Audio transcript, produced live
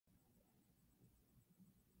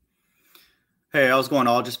Hey, how's it going,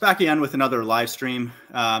 all? Just back again with another live stream.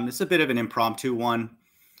 It's a bit of an impromptu one.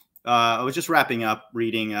 I was just wrapping up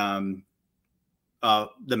reading the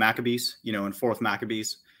Maccabees, in Fourth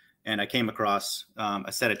Maccabees, and I came across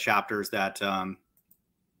a set of chapters that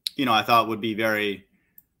I thought would be very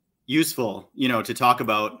useful, to talk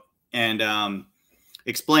about and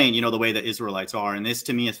explain, the way that Israelites are. And this,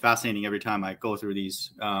 to me, is fascinating every time I go through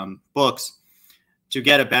these books to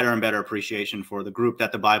get a better and better appreciation for the group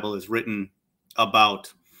that the Bible is written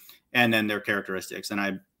about, and then their characteristics. And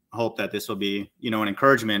I hope that this will be, an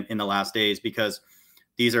encouragement in the last days, because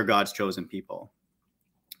these are God's chosen people.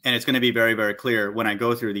 And it's going to be very, very clear when I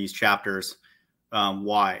go through these chapters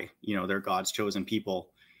why, they're God's chosen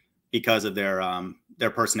people, because of their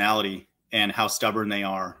personality and how stubborn they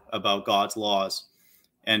are about God's laws.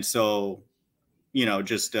 And so,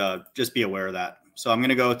 just be aware of that. So I'm going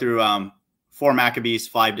to go through 4 Maccabees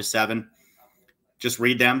 5-7. Just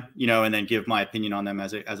read them, and then give my opinion on them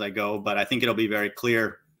as I go. But I think it'll be very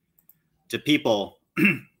clear to people,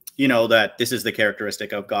 that this is the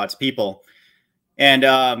characteristic of God's people. And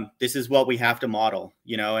this is what we have to model,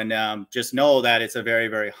 and just know that it's a very,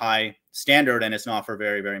 very high standard, and it's not for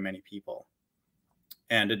very, very many people.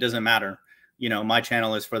 And it doesn't matter. My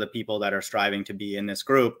channel is for the people that are striving to be in this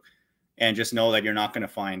group. And just know that you're not going to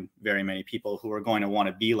find very many people who are going to want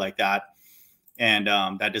to be like that. And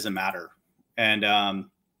that doesn't matter. And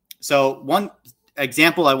so one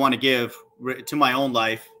example I want to give to my own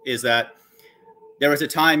life is that there was a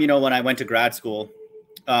time, when I went to grad school.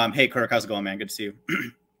 Hey, Kirk, how's it going, man? Good to see you.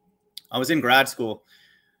 I was in grad school,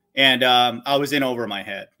 and I was in over my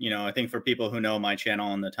head. I think for people who know my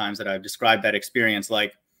channel and the times that I've described that experience,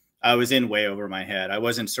 like I was in way over my head. I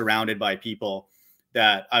wasn't surrounded by people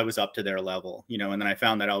that I was up to their level, and then I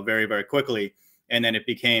found that out very, very quickly. And then it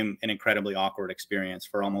became an incredibly awkward experience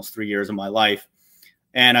for almost 3 years of my life.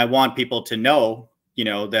 And I want people to know,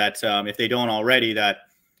 that if they don't already, that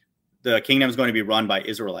the kingdom is going to be run by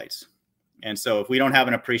Israelites. And so if we don't have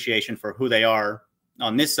an appreciation for who they are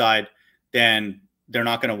on this side, then they're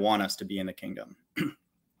not going to want us to be in the kingdom.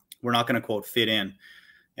 We're not going to, quote, fit in.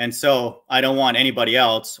 And so I don't want anybody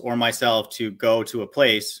else or myself to go to a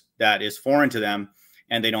place that is foreign to them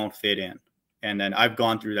and they don't fit in. And then I've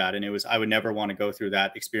gone through that, and I would never want to go through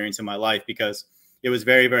that experience in my life, because it was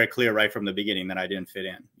very, very clear right from the beginning that I didn't fit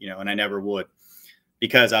in, and I never would,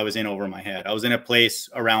 because I was in over my head. I was in a place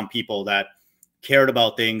around people that cared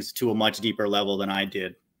about things to a much deeper level than I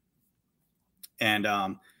did. And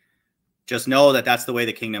just know that that's the way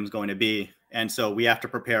the kingdom's going to be. And so we have to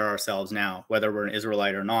prepare ourselves now, whether we're an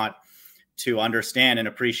Israelite or not, to understand and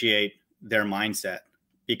appreciate their mindset.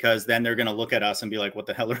 Because then they're going to look at us and be like, what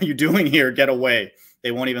the hell are you doing here? Get away.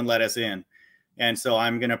 They won't even let us in. And so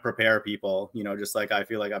I'm going to prepare people, just like I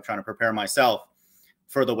feel like I'm trying to prepare myself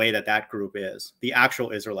for the way that group is. The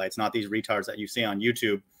actual Israelites, not these retards that you see on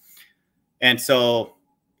YouTube. And so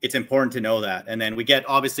it's important to know that. And then we get,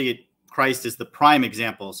 obviously, Christ is the prime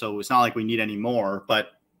example. So it's not like we need any more,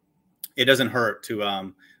 but it doesn't hurt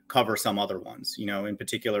to cover some other ones, in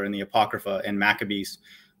particular in the Apocrypha and Maccabees,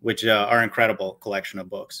 which are incredible collection of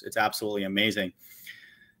books. It's absolutely amazing.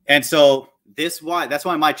 And so that's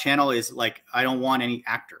why my channel is like, I don't want any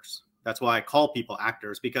actors. That's why I call people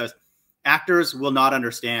actors, because actors will not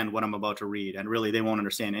understand what I'm about to read. And really, they won't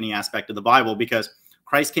understand any aspect of the Bible, because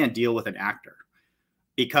Christ can't deal with an actor,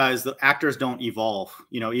 because the actors don't evolve.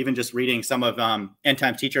 Even just reading some of End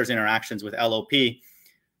Time Teachers' interactions with LOP,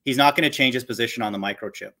 he's not going to change his position on the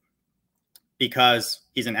microchip, because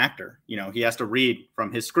he's an actor. He has to read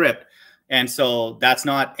from his script. And so that's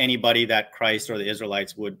not anybody that Christ or the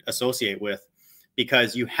Israelites would associate with,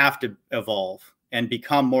 because you have to evolve and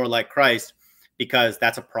become more like Christ, because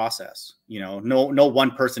that's a process. No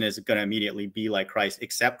one person is going to immediately be like Christ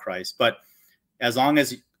except Christ. But as long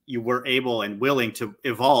as you were able and willing to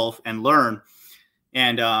evolve and learn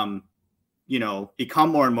and, become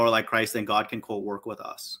more and more like Christ, then God can, quote, work with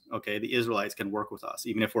us. Okay. The Israelites can work with us,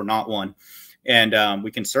 even if we're not one. And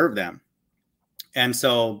we can serve them. And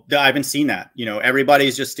so I haven't seen that.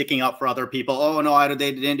 Everybody's just sticking up for other people. Oh, no,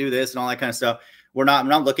 they didn't do this and all that kind of stuff. I'm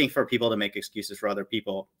not looking for people to make excuses for other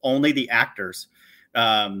people. Only the actors,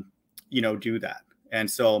 do that.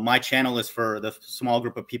 And so my channel is for the small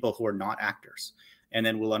group of people who are not actors. And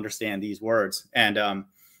then we'll understand these words. And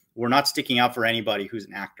we're not sticking out for anybody who's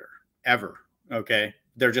an actor ever. Okay.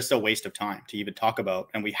 They're just a waste of time to even talk about.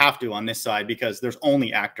 And we have to on this side, because there's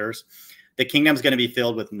only actors. The kingdom's going to be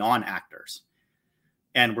filled with non-actors.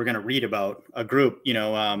 And we're going to read about a group,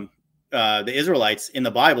 the Israelites in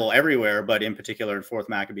the Bible everywhere, but in particular in Fourth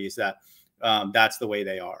Maccabees, that's the way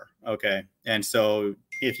they are. Okay. And so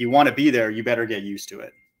if you want to be there, you better get used to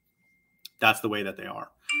it. That's the way that they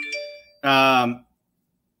are.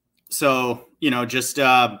 So, just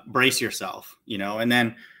brace yourself, and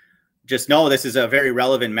then just know this is a very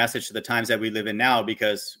relevant message to the times that we live in now,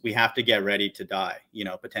 because we have to get ready to die,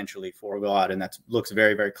 potentially for God. And that looks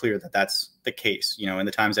very, very clear that that's the case, in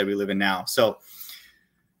the times that we live in now. So,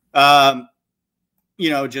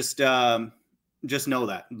 just know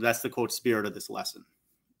that that's the quote spirit of this lesson.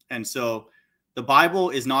 And so the Bible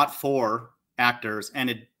is not for actors,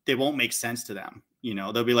 and they won't make sense to them.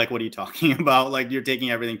 They'll be like, what are you talking about? Like, you're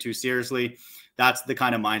taking everything too seriously. That's the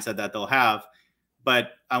kind of mindset that they'll have.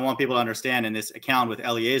 But I want people to understand, in this account with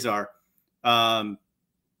Eleazar,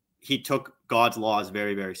 he took God's laws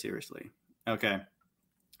very, very seriously. Okay.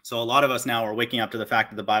 So a lot of us now are waking up to the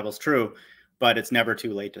fact that the Bible's true, but it's never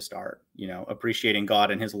too late to start, appreciating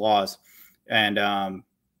God and his laws. And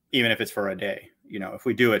even if it's for a day, if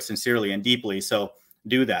we do it sincerely and deeply. So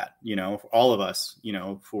do that, for all of us,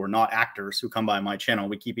 who are not actors who come by my channel,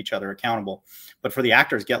 we keep each other accountable. But for the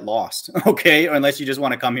actors, get lost. Okay. Or unless you just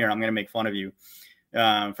want to come here, I'm going to make fun of you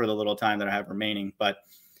for the little time that I have remaining. But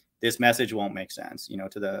this message won't make sense,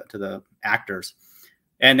 to the actors.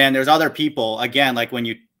 And then there's other people, again, like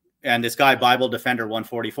and this guy, Bible Defender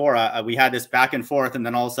 144, we had this back and forth. And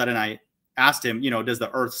then all of a sudden I asked him, does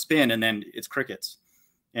the earth spin? And then it's crickets.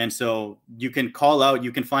 And so you can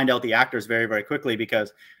find out the actors very, very quickly,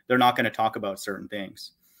 because they're not going to talk about certain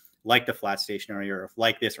things like the flat stationary earth,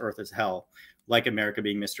 like this earth is hell, like America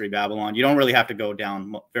being Mystery Babylon. You don't really have to go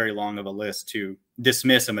down very long of a list to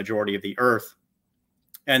dismiss a majority of the earth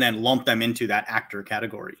and then lump them into that actor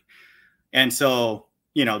category. And so,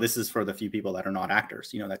 this is for the few people that are not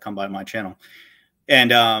actors, that come by my channel.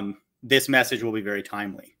 And this message will be very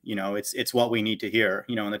timely. It's what we need to hear,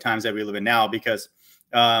 in the times that we live in now, because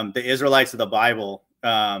the Israelites of the Bible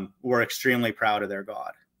were extremely proud of their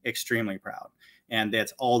God, extremely proud. And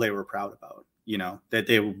that's all they were proud about, that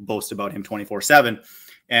they boast about him 24/7.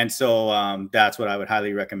 And so that's what I would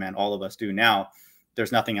highly recommend all of us do now.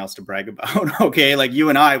 There's nothing else to brag about. Okay. Like you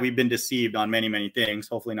and I, we've been deceived on many, many things,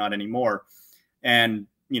 hopefully not anymore. And,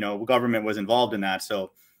 government was involved in that.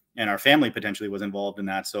 So, and our family potentially was involved in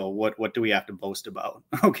that. So what do we have to boast about?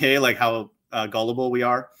 Okay. Like how gullible we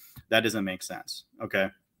are. That doesn't make sense. Okay.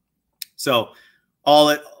 So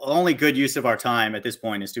only good use of our time at this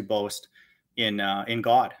point is to boast in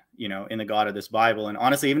God, in the God of this Bible. And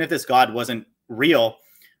honestly, even if this God wasn't real,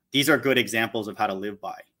 these are good examples of how to live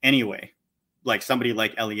by anyway. Like somebody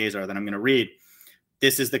like Eleazar that I'm going to read,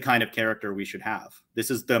 this is the kind of character we should have.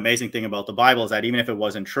 This is the amazing thing about the Bible, is that even if it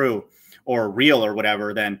wasn't true or real or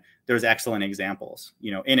whatever, then there's excellent examples,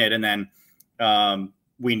 in it. And then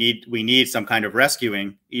we need some kind of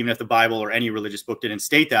rescuing. Even if the Bible or any religious book didn't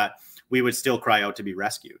state that, we would still cry out to be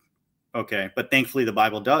rescued. Okay. But thankfully the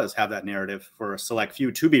Bible does have that narrative for a select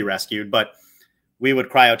few to be rescued, but we would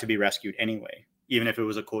cry out to be rescued anyway, even if it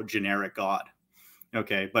was a quote generic God.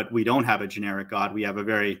 Okay. But we don't have a generic God. We have a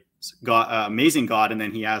very amazing God. And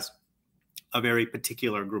then he has a very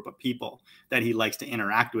particular group of people that he likes to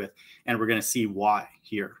interact with. And we're going to see why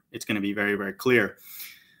here. It's going to be very, very clear.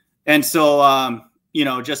 And so,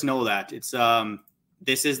 just know that it's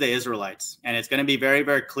this is the Israelites, and it's going to be very,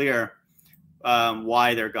 very clear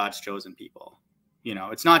why they're God's chosen people.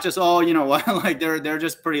 It's not just, like they're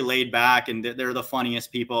just pretty laid back and they're the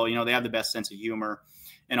funniest people. They have the best sense of humor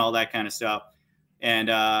and all that kind of stuff. And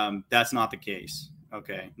that's not the case.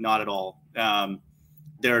 Okay, not at all.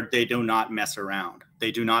 They do not mess around.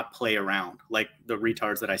 They do not play around like the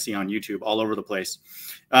retards that I see on YouTube all over the place.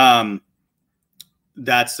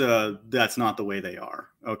 That's not the way they are.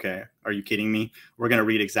 Okay. Are you kidding me? We're going to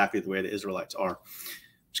read exactly the way the Israelites are.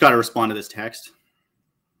 Just got to respond to this text.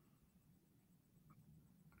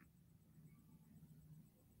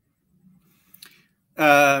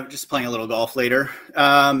 Just playing a little golf later.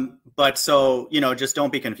 But so, just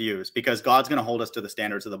don't be confused, because God's going to hold us to the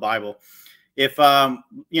standards of the Bible. If, when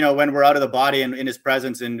we're out of the body and in his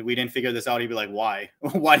presence and we didn't figure this out, he'd be like, why?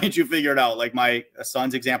 Why didn't you figure it out? Like my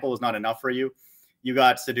son's example was not enough for you. You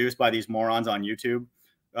got seduced by these morons on YouTube.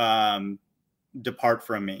 Depart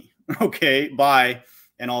from me. Okay. Bye.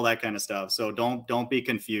 And all that kind of stuff. So don't be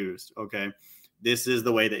confused. Okay. This is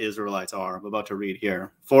the way the Israelites are. I'm about to read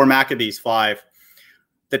here. 4 Maccabees 5.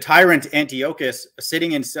 The tyrant Antiochus,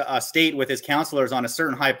 sitting in state with his counselors on a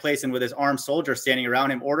certain high place and with his armed soldiers standing around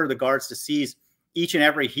him, ordered the guards to seize each and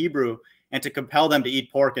every Hebrew and to compel them to eat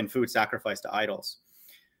pork and food sacrificed to idols.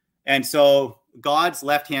 And so God's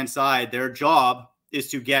left-hand side, their job is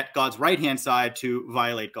to get God's right-hand side to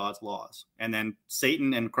violate God's laws. And then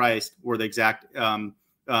Satan and Christ were the exact,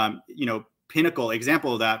 pinnacle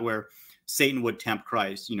example of that, where Satan would tempt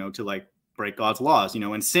Christ, to like break God's laws,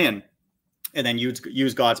 and sin. and then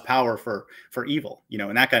use God's power for evil, you know,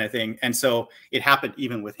 and that kind of thing. And so it happened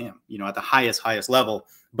even with him, you know, at the highest level,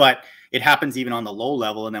 but it happens even on the low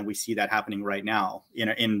level. And then we see that happening right now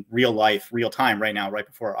in real life, real time right now, right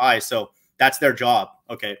before our eyes. So that's their job.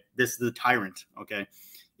 Okay. This is the tyrant. Okay.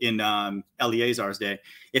 In Eleazar's day,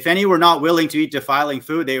 if any were not willing to eat defiling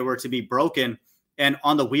food, they were to be broken and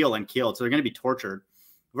on the wheel and killed. So they're going to be tortured.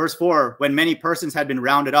 Verse 4, when many persons had been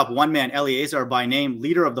rounded up, one man, Eleazar by name,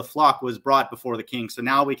 leader of the flock, was brought before the king. So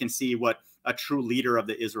now we can see what a true leader of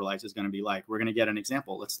the Israelites is going to be like. We're going to get an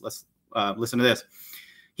example. Let's listen to this.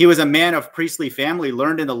 He was a man of priestly family,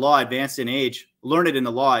 learned in the law, advanced in age,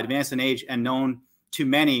 and known to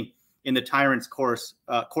many in the tyrant's court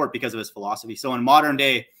because of his philosophy. So in modern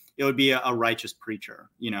day, it would be a righteous preacher,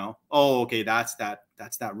 you know. Oh, okay, that's that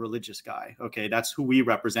religious guy. Okay, that's who we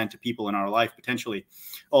represent to people in our life potentially.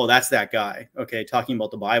 Oh, that's that guy. Okay, talking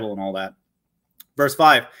about the Bible and all that. Verse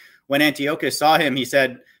 5, when Antiochus saw him, he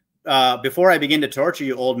said, before I begin to torture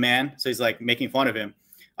you, old man, so he's like making fun of him,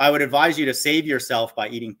 I would advise you to save yourself by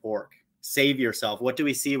eating pork. Save yourself. What do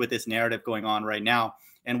we see with this narrative going on right now?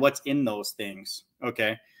 And what's in those things?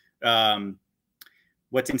 Okay.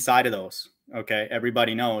 What's inside of those? Okay,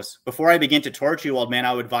 everybody knows. Before I begin to torture you, old man,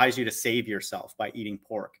 I would advise you to save yourself by eating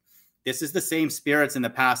pork. This is the same spirits in the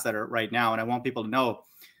past that are right now. And I want people to know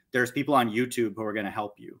there's people on YouTube who are going to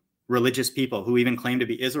help you. Religious people who even claim to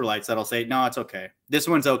be Israelites that'll say, no, it's okay. This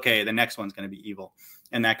one's okay. The next one's going to be evil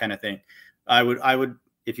and that kind of thing. I would,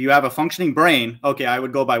 if you have a functioning brain, okay, I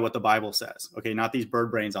would go by what the Bible says. Okay, not these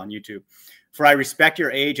bird brains on YouTube. For I respect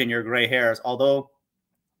your age and your gray hairs, although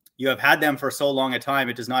you have had them for so long a time,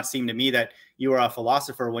 it does not seem to me that you are a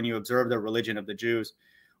philosopher when you observe the religion of the Jews.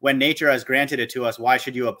 When nature has granted it to us, why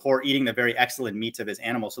should you abhor eating the very excellent meats of his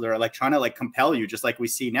animals? So they're like trying to like compel you, just like we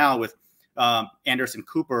see now with Anderson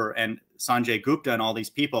Cooper and Sanjay Gupta and all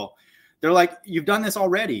these people. They're like, you've done this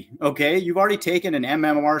already. Okay, you've already taken an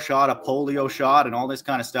MMR shot, a polio shot, and all this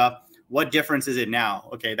kind of stuff. What difference is it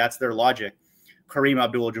now? Okay, that's their logic. Kareem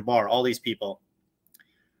Abdul-Jabbar, all these people.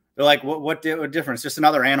 They're like, what difference? Just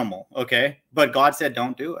another animal, okay? But God said,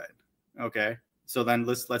 don't do it, okay? So then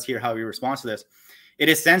let's hear how he responds to this. It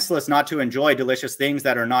is senseless not to enjoy delicious things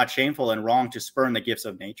that are not shameful, and wrong to spurn the gifts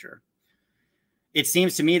of nature. It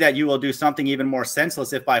seems to me that you will do something even more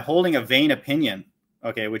senseless if by holding a vain opinion,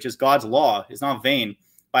 okay, which is God's law, is not vain.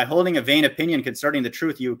 By holding a vain opinion concerning the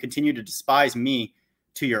truth, you continue to despise me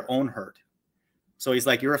to your own hurt. So he's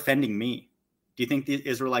like, you're offending me. Do you think the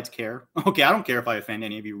Israelites care? Okay, I don't care if I offend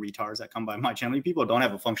any of you retards that come by my channel. You people don't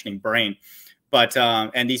have a functioning brain, but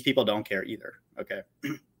and these people don't care either. Okay.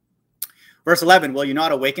 Verse 11, will you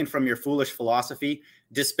not awaken from your foolish philosophy,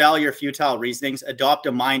 dispel your futile reasonings, adopt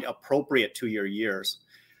a mind appropriate to your years?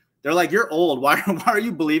 They're like, you're old. Why are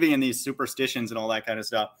you believing in these superstitions and all that kind of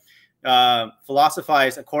stuff?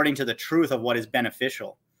 Philosophize according to the truth of what is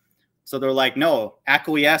beneficial. So they're like, no,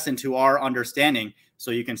 acquiesce into our understanding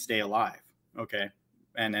so you can stay alive. Okay.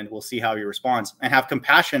 And then we'll see how he responds. And have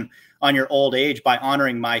compassion on your old age by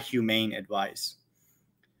honoring my humane advice.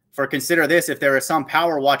 For consider this, if there is some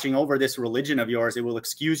power watching over this religion of yours, it will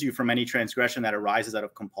excuse you from any transgression that arises out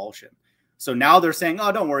of compulsion. So now they're saying,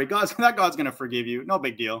 oh, don't worry, God's going to forgive you. No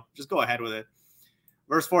big deal. Just go ahead with it.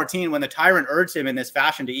 Verse 14, when the tyrant urged him in this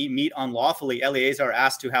fashion to eat meat unlawfully, Eleazar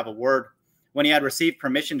asked to have a word. When he had received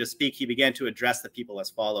permission to speak, he began to address the people as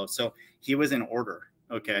follows. So he was in order.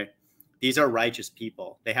 Okay. These are righteous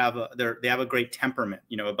people. They have a great temperament,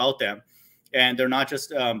 you know, about them. And they're not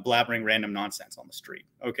just blabbering random nonsense on the street.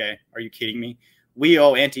 Okay. Are you kidding me? We,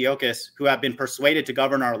 O Antiochus, who have been persuaded to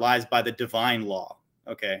govern our lives by the divine law.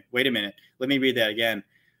 Okay. Wait a minute. Let me read that again.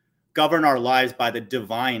 Govern our lives by the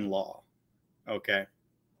divine law. Okay.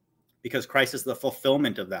 Because Christ is the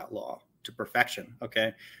fulfillment of that law to perfection.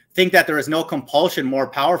 Okay. Think that there is no compulsion more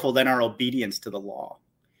powerful than our obedience to the law.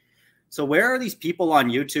 So where are these people on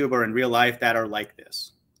YouTube or in real life that are like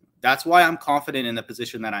this? That's why I'm confident in the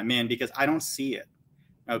position that I'm in, because I don't see it.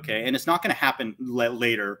 Okay. And it's not going to happen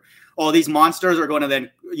later. Oh, these monsters are going to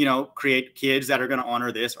then, you know, create kids that are going to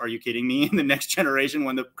honor this. Are you kidding me? In the next generation,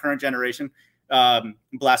 when the current generation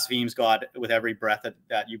blasphemes God with every breath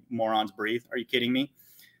that you morons breathe. Are you kidding me?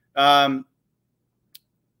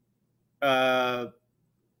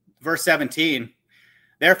 Verse 17.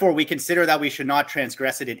 Therefore, we consider that we should not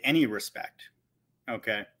transgress it in any respect.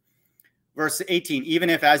 Okay. Verse 18,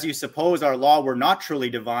 even if, as you suppose, our law were not truly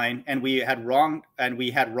divine, and we had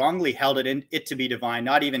wrongly held it to be divine,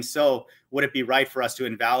 not even so would it be right for us to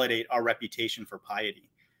invalidate our reputation for piety.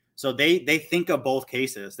 So they think of both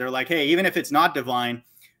cases. They're like, hey, even if it's not divine,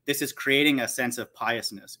 this is creating a sense of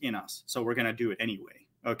piousness in us. So we're going to do it anyway.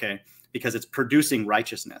 okay, because it's producing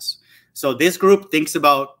righteousness. So this group thinks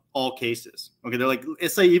about all cases. Okay, they're like,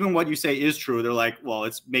 it's like even what you say is true. They're like, well,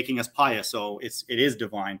 it's making us pious, so it is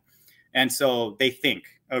divine. And so they think,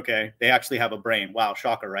 okay, they actually have a brain. Wow,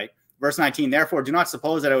 shocker, right? Verse 19, therefore, do not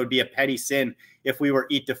suppose that it would be a petty sin if we were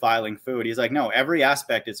eat defiling food. He's like, no, every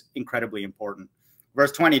aspect is incredibly important.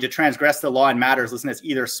 Verse 20, to transgress the law in matters, listen, it's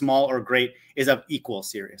either small or great, is of equal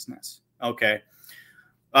seriousness. Okay.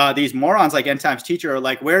 These morons like End Times Teacher are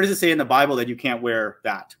like, where does it say in the Bible that you can't wear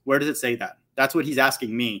that? Where does it say that? That's what he's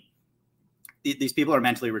asking me. These people are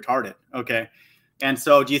mentally retarded. Okay. And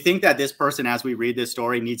so do you think that this person, as we read this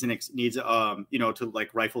story, needs you know, to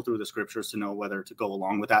like rifle through the scriptures to know whether to go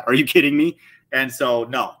along with that? Are you kidding me? And so,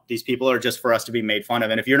 no, these people are just for us to be made fun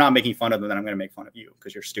of. And if you're not making fun of them, then I'm going to make fun of you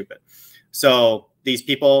because you're stupid. So these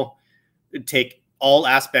people take all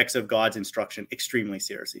aspects of God's instruction extremely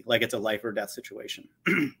seriously, like it's a life or death situation.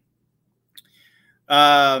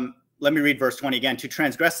 Let me read verse 20 again. To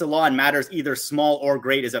transgress the law in matters either small or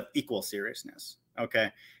great is of equal seriousness.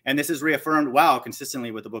 Okay. And this is reaffirmed, wow,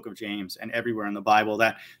 consistently with the book of James and everywhere in the Bible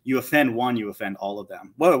that you offend one, you offend all of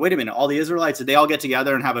them. Whoa, wait a minute. All the Israelites, did they all get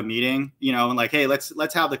together and have a meeting, you know, and like, hey,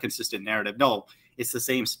 let's have the consistent narrative. No, it's the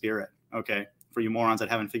same spirit. Okay. For you morons that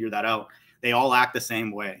haven't figured that out, they all act the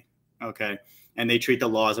same way. Okay. And they treat the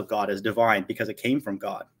laws of God as divine because it came from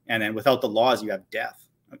God. And then without the laws, you have death.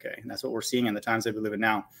 Okay. And that's what we're seeing in the times that we live in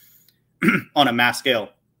now on a mass scale.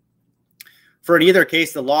 For in either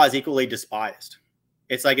case, the law is equally despised.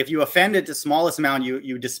 It's like if you offend it the smallest amount,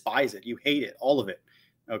 you despise it. You hate it, all of it.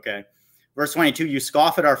 Okay. Verse 22, you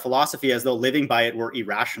scoff at our philosophy as though living by it were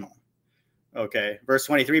irrational. Okay. Verse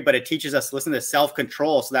 23, but it teaches us, listen, to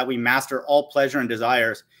self-control so that we master all pleasure and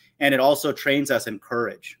desires. And it also trains us in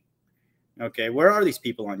courage. Okay. Where are these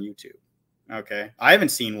people on YouTube? Okay. I haven't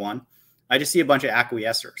seen one. I just see a bunch of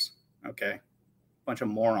acquiescers. Okay. A bunch of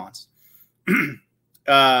morons.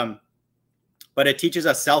 But it teaches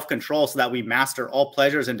us self-control so that we master all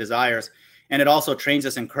pleasures and desires. And it also trains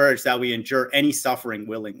us in courage that we endure any suffering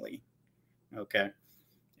willingly. Okay.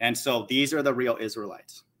 And so these are the real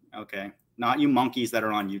Israelites. Okay. Not you monkeys that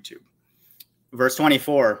are on YouTube. Verse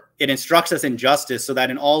 24, it instructs us in justice so that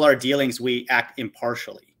in all our dealings we act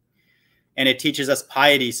impartially. And it teaches us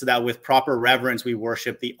piety so that with proper reverence we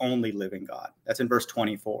worship the only living God. That's in verse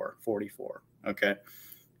 24, 44. Okay.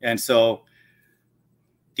 And so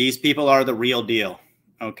these people are the real deal,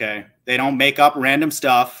 okay? They don't make up random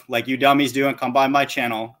stuff like you dummies do and come by my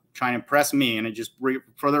channel, trying to impress me, and it just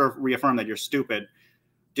further reaffirm that you're stupid.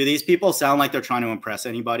 Do these people sound like they're trying to impress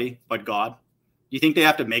anybody but God? Do you think they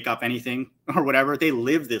have to make up anything or whatever? They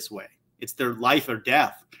live this way. It's their life or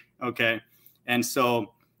death, okay? And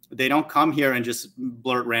so they don't come here and just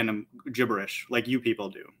blurt random gibberish like you people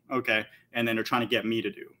do, okay? And then they're trying to get me to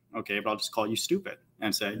do, okay? But I'll just call you stupid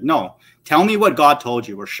and say, no, tell me what God told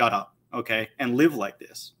you or shut up, okay? And live like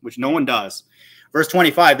this, which no one does. Verse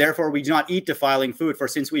 25, therefore we do not eat defiling food, for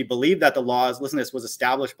since we believe that the laws, listen to this, was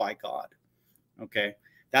established by God, okay?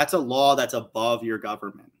 That's a law that's above your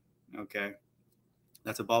government, okay?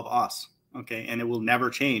 That's above us, okay? And it will never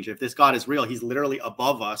change. If this God is real, he's literally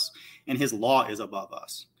above us, and his law is above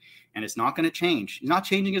us. And it's not going to change. He's not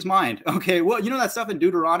changing his mind. Okay, well, you know that stuff in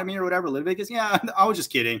Deuteronomy or whatever, Leviticus? Yeah, I was just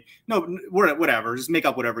kidding. No, whatever. Just make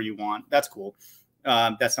up whatever you want. That's cool.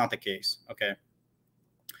 That's not the case. Okay.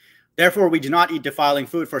 Therefore, we do not eat defiling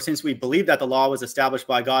food, for since we believe that the law was established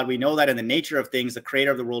by God, we know that in the nature of things, the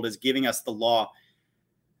creator of the world is giving us the law,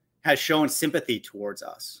 has shown sympathy towards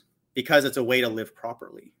us because it's a way to live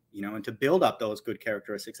properly, you know, and to build up those good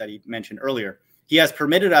characteristics that he mentioned earlier. He has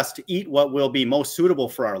permitted us to eat what will be most suitable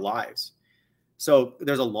for our lives. So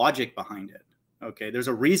there's a logic behind it. Okay. There's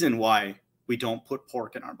a reason why we don't put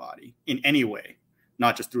pork in our body in any way,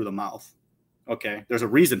 not just through the mouth. Okay. There's a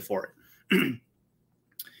reason for it.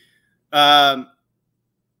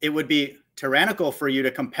 It would be tyrannical for you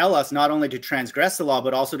to compel us not only to transgress the law,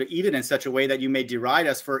 but also to eat it in such a way that you may deride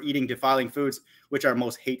us for eating defiling foods, which are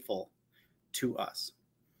most hateful to us.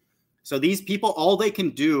 So these people, all they can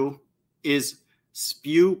do is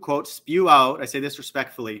spew, quote, spew out, I say this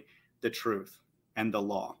respectfully, the truth and the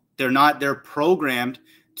law. They're programmed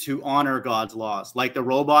to honor God's laws. Like the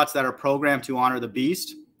robots that are programmed to honor the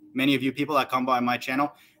beast, many of you people that come by my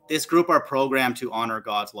channel, this group are programmed to honor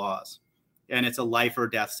God's laws. And it's a life or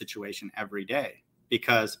death situation every day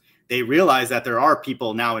because they realize that there are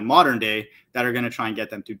people now in modern day that are going to try and get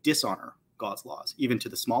them to dishonor God's laws, even to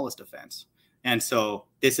the smallest offense. And so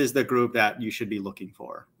this is the group that you should be looking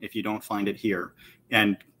for if you don't find it here,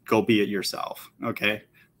 and go be it yourself. Okay.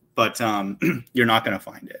 But you're not going to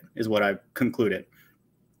find it is what I've concluded.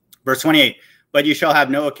 Verse 28, But you shall have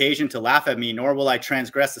no occasion to laugh at me, nor will I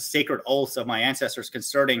transgress the sacred oaths of my ancestors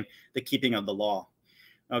concerning the keeping of the law.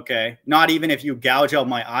 Okay, not even if you gouge out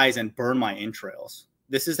my eyes and burn my entrails.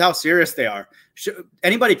 This is how serious they are.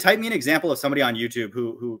 Anybody type me an example of somebody on YouTube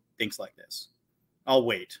who thinks like this? I'll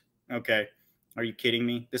wait. Okay, are you kidding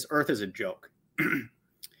me? This earth is a joke.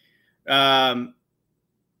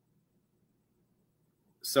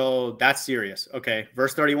 So that's serious. Okay,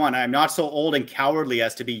 verse 31. I am not so old and cowardly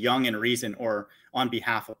as to be young in reason or on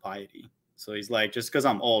behalf of piety. So he's like, just because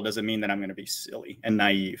I'm old doesn't mean that I'm going to be silly and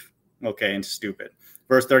naive. Okay, and stupid.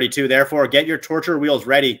 Verse 32, therefore, get your torture wheels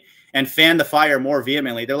ready and fan the fire more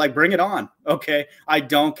vehemently. They're like, bring it on. Okay, I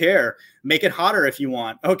don't care. Make it hotter if you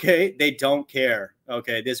want. Okay, they don't care.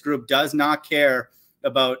 Okay, this group does not care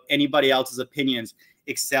about anybody else's opinions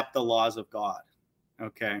except the laws of God.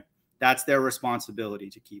 Okay, that's their responsibility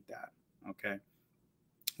to keep that. Okay,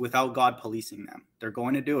 without God policing them, they're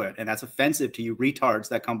going to do it. And that's offensive to you retards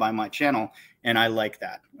that come by my channel. And I like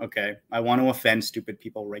that. Okay, I want to offend stupid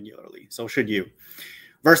people regularly. So should you.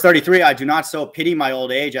 Verse 33, I do not so pity my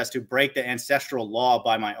old age as to break the ancestral law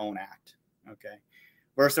by my own act. Okay.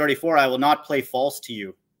 Verse 34, I will not play false to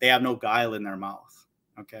you. They have no guile in their mouth.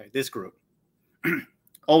 Okay, this group.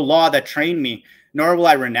 O law that trained me, nor will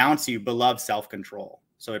I renounce you, beloved self-control.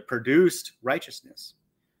 So it produced righteousness.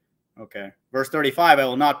 Okay. Verse 35, I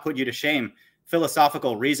will not put you to shame,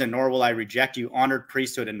 philosophical reason, nor will I reject you, honored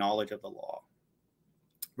priesthood and knowledge of the law.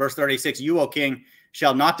 Verse 36, you, O king,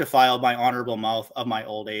 shall not defile my honorable mouth of my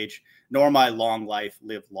old age, nor my long life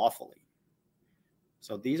live lawfully.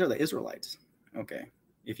 So these are the Israelites. Okay.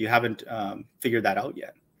 If you haven't figured that out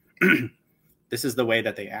yet, this is the way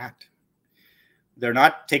that they act. They're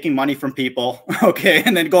not taking money from people. Okay.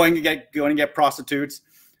 And then going to get prostitutes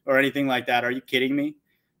or anything like that. Are you kidding me?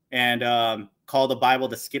 And call the Bible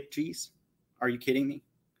the skip cheese. Are you kidding me?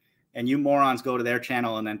 And you morons go to their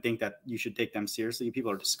channel and then think that you should take them seriously. You people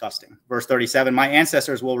are disgusting. Verse 37, my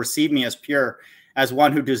ancestors will receive me as pure, as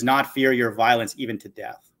one who does not fear your violence, even to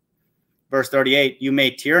death. Verse 38, you may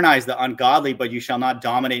tyrannize the ungodly, but you shall not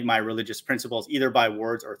dominate my religious principles, either by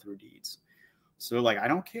words or through deeds. So like, I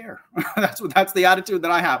don't care. That's the attitude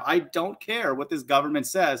that I have. I don't care what this government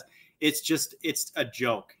says. It's a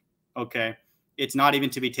joke. Okay. It's not even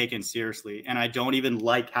to be taken seriously. And I don't even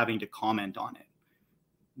like having to comment on it.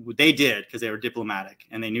 They did because they were diplomatic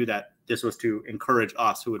and they knew that this was to encourage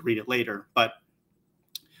us who would read it later. But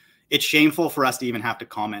it's shameful for us to even have to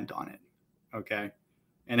comment on it. Okay.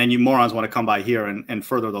 And then you morons want to come by here and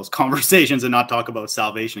further those conversations and not talk about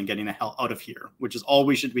salvation and getting the hell out of here, which is all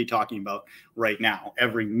we should be talking about right now,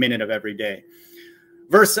 every minute of every day.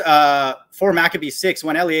 Verse 4 Maccabees 6,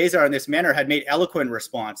 when Eleazar in this manner had made eloquent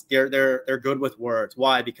response, they're good with words.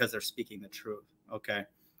 Why? Because they're speaking the truth. Okay.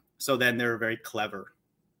 So then they're very clever.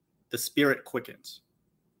 The spirit quickens.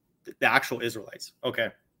 The actual Israelites. Okay.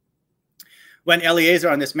 When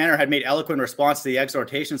Eleazar in this manner had made eloquent response to the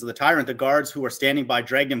exhortations of the tyrant, the guards who were standing by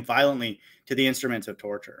dragged him violently to the instruments of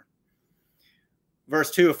torture.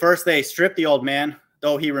 Verse 2, first they stripped the old man,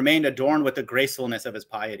 though he remained adorned with the gracefulness of his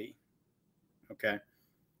piety. Okay.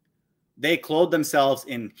 They clothed themselves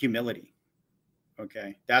in humility.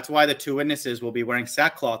 Okay. That's why the two witnesses will be wearing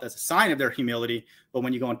sackcloth as a sign of their humility. But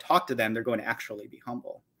when you go and talk to them, they're going to actually be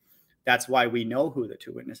humble. That's why we know who the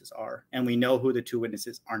two witnesses are, and we know who the two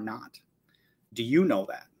witnesses are not. Do you know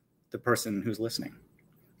that? The person who's listening.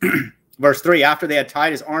 Verse 3, after they had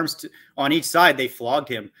tied his arms on each side, they flogged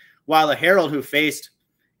him, while a herald who faced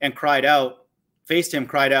him cried out,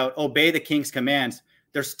 obey the king's commands.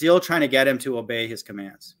 They're still trying to get him to obey his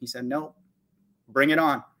commands. He said, no, bring it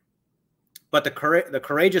on. But the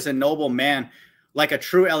courageous and noble man, like a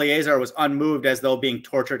true Eleazar, was unmoved as though being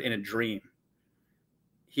tortured in a dream.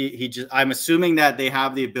 I'm assuming that they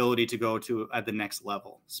have the ability to go to at the next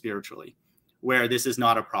level spiritually, where this is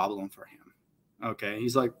not a problem for him. Okay.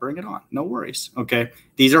 He's like, bring it on. No worries. Okay.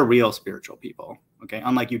 These are real spiritual people. Okay.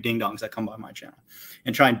 Unlike you ding dongs that come by my channel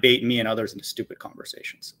and try and bait me and others into stupid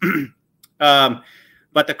conversations.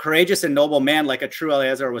 But the courageous and noble man, like a true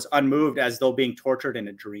Eleazar, was unmoved as though being tortured in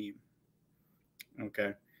a dream.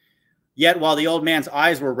 Okay. Yet while the old man's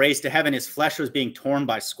eyes were raised to heaven, his flesh was being torn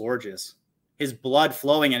by scourges. His blood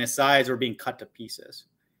flowing and his sides were being cut to pieces.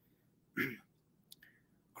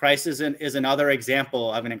 Christ is another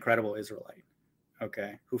example of an incredible Israelite,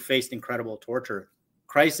 okay, who faced incredible torture.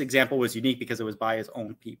 Christ's example was unique because it was by his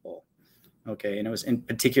own people, okay, and it was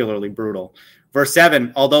particularly brutal. Verse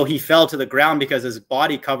 7, although he fell to the ground because his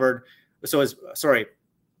body could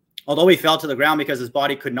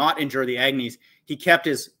not endure the agonies, he kept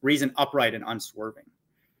his reason upright and unswerving.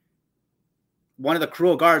 one of the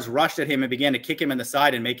cruel guards rushed at him and began to kick him in the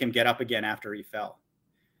side and make him get up again after he fell.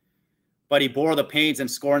 But he bore the pains and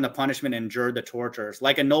scorned the punishment and endured the tortures.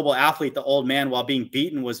 Like a noble athlete, the old man, while being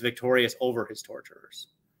beaten, was victorious over his torturers.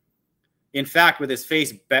 In fact, with his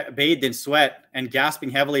face bathed in sweat and gasping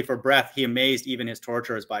heavily for breath, he amazed even his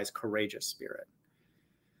torturers by his courageous spirit.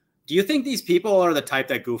 Do you think these people are the type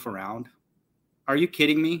that goof around? Are you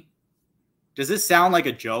kidding me? Does this sound like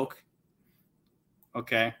a joke?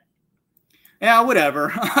 Okay. Yeah,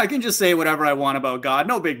 whatever. I can just say whatever I want about God.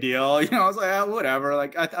 No big deal. You know, it's like, yeah, whatever.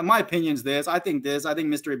 Like, my opinion's this. I think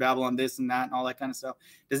Mystery Babylon this and that and all that kind of stuff.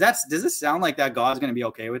 Does this sound like that God's going to be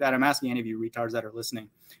okay with that? I'm asking any of you retards that are listening.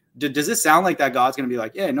 Does this sound like that God's going to be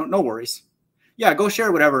like, yeah, no worries. Yeah, go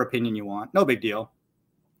share whatever opinion you want. No big deal.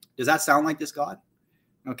 Does that sound like this God?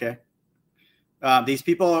 Okay. These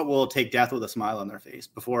people will take death with a smile on their face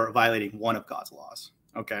before violating one of God's laws.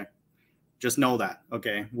 Okay. Just know that.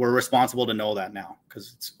 Okay. We're responsible to know that now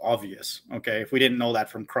because it's obvious. Okay. If we didn't know that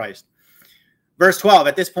from Christ. Verse 12,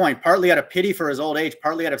 at this point, partly out of pity for his old age,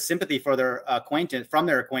 partly out of sympathy for their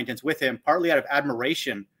acquaintance with him, partly out of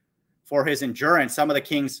admiration for his endurance, some of the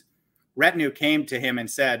king's retinue came to him and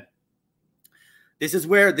said, this is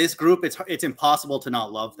where this group, it's impossible to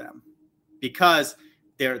not love them because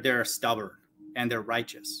they're stubborn and they're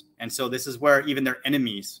righteous. And so this is where even their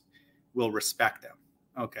enemies will respect them.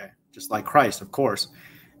 Okay. Just like Christ, of course.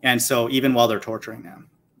 And so even while they're torturing them.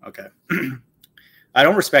 Okay. I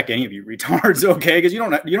don't respect any of you retards, okay? Because you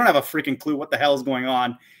don't have a freaking clue what the hell is going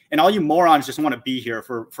on. And all you morons just want to be here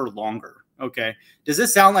for longer. Okay. Does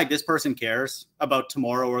this sound like this person cares about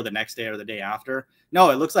tomorrow or the next day or the day after? No,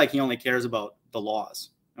 it looks like he only cares about the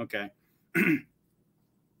laws. Okay.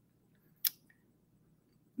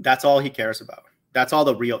 That's all he cares about. That's all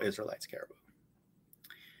the real Israelites care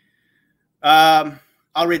about.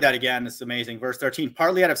 I'll read that again. This is amazing. Verse 13,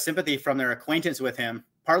 partly out of sympathy from their acquaintance with him,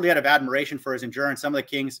 partly out of admiration for his endurance, some of the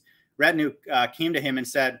king's retinue came to him and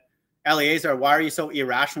said, Eleazar, why are you so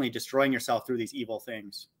irrationally destroying yourself through these evil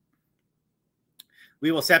things?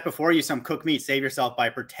 We will set before you some cooked meat. Save yourself by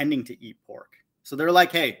pretending to eat pork. So they're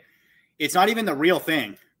like, hey, it's not even the real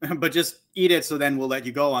thing, but just eat it. So then we'll let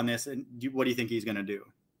you go on this. And what do you think he's going to do?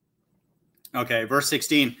 Okay. Verse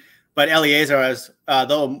 16. But Eleazar, as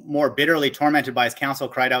though more bitterly tormented by his counsel,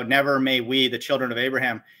 cried out, never may we, the children of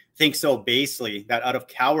Abraham, think so basely that out of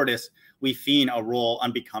cowardice we feign a role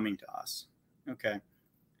unbecoming to us. Okay.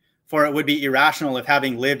 For it would be irrational if,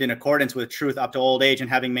 having lived in accordance with truth up to old age and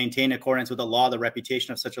having maintained accordance with the law the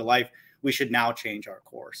reputation of such a life, we should now change our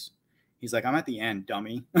course. He's like, I'm at the end,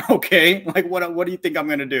 dummy. Okay. Like, what do you think I'm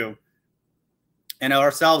going to do? And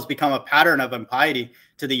ourselves become a pattern of impiety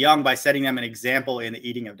to the young by setting them an example in the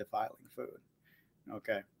eating of defiling food.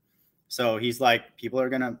 Okay. So he's like, people are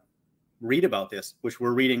going to read about this, which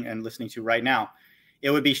we're reading and listening to right now.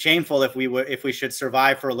 It would be shameful if we should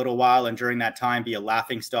survive for a little while and during that time be a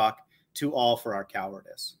laughingstock to all for our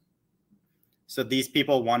cowardice. So these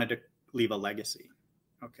people wanted to leave a legacy.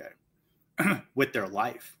 Okay. With their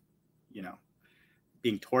life, you know,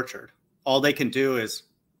 being tortured. All they can do is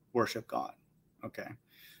worship God. Okay.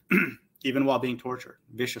 Even while being tortured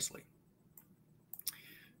viciously.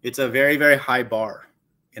 It's a very, very high bar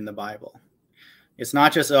in the Bible. It's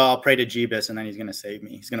not just, oh, I'll pray to Jebus and then he's going to save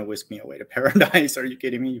me. He's going to whisk me away to paradise. Are you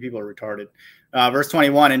kidding me? You people are retarded. Verse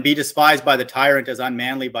 21, and be despised by the tyrant as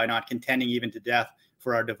unmanly by not contending even to death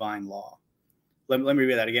for our divine law. Let me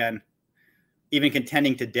read that again. Even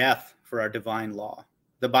contending to death for our divine law.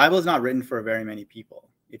 The Bible is not written for very many people,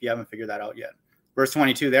 if you haven't figured that out yet. Verse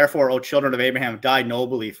 22, therefore, O children of Abraham, die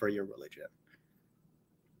nobly for your religion.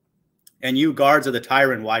 And you guards of the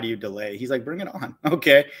tyrant, why do you delay? He's like, bring it on.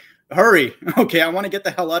 Okay, hurry. Okay, I want to get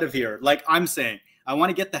the hell out of here. Like I'm saying, I want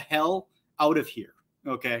to get the hell out of here.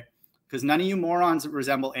 Okay, because none of you morons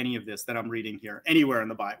resemble any of this that I'm reading here, anywhere in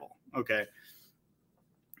the Bible. Okay,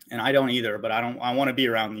 and I don't either, but I want to be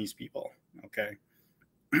around these people. Okay.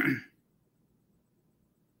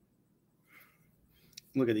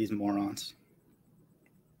 Look at these morons.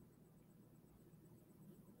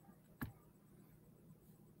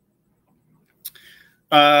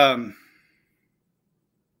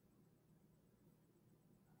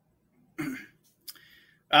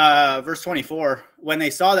 Verse 24, when they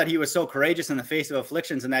saw that he was so courageous in the face of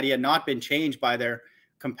afflictions and that he had not been changed by their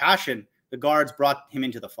compassion, the guards brought him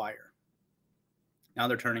into the fire. Now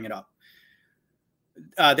they're turning it up.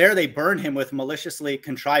 There they burned him with maliciously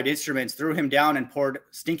contrived instruments, threw him down and poured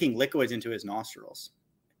stinking liquids into his nostrils.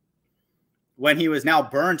 When he was now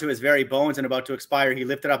burned to his very bones and about to expire, he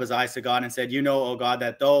lifted up his eyes to God and said, you know, O God,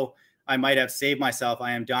 that though I might have saved myself,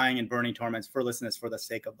 I am dying in burning torments for listeners for the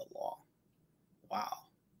sake of the law. Wow.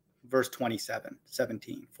 verse 27,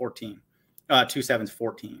 17, 14, 2 7,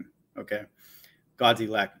 14. Okay. God's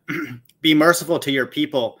elect. Be merciful to your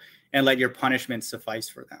people and let your punishment suffice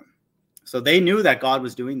for them. So they knew that God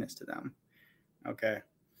was doing this to them. Okay.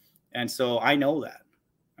 And so I know that.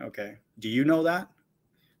 Okay. Do you know that?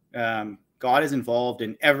 God is involved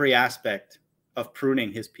in every aspect of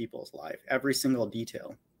pruning his people's life, every single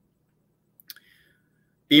detail.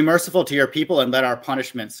 Be merciful to your people and let our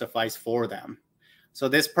punishment suffice for them. So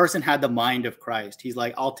this person had the mind of Christ. He's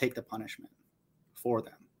like, I'll take the punishment for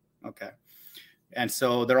them. Okay. And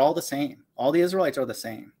so they're all the same. All the Israelites are the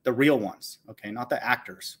same. The real ones. Okay. Not the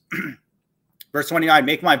actors. Verse 29,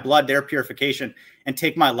 make my blood their purification and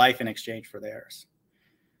take my life in exchange for theirs.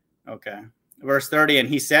 Okay. Verse 30, and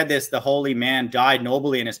he said this, the holy man died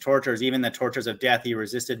nobly in his tortures, even the tortures of death he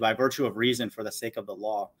resisted by virtue of reason for the sake of the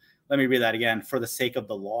law. Let me read that again. For the sake of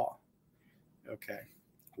the law. Okay.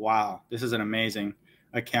 Wow. This is an amazing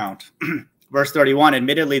account. Verse 31,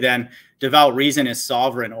 admittedly then, devout reason is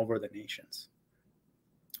sovereign over the nations.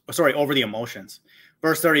 Oh, sorry, over the emotions.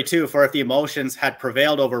 Verse 32, for if the emotions had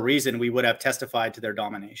prevailed over reason, we would have testified to their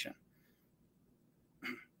domination.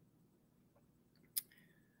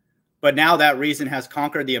 But now that reason has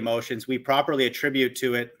conquered the emotions, we properly attribute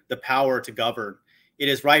to it the power to govern. It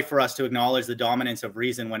is right for us to acknowledge the dominance of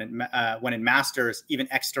reason when it masters even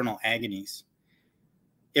external agonies.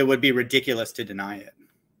 It would be ridiculous to deny it.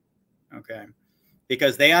 Okay,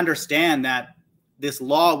 because they understand that this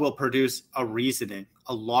law will produce a reasoning,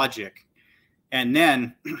 a logic, and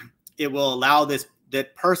then it will allow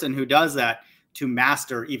that person who does that to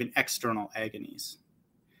master even external agonies.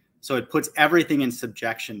 So it puts everything in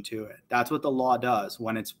subjection to it. That's what the law does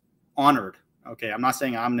when it's honored. Okay, I'm not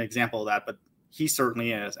saying I'm an example of that, but he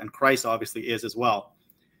certainly is, and Christ obviously is as well.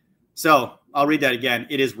 So I'll read that again.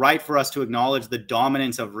 It is right for us to acknowledge the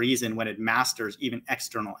dominance of reason when it masters even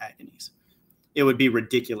external agonies. It would be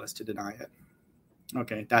ridiculous to deny it.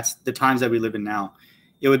 Okay, that's the times that we live in now.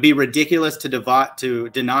 It would be ridiculous to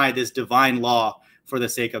deny this divine law for the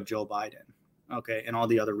sake of Joe Biden, okay, and all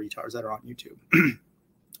the other retards that are on YouTube.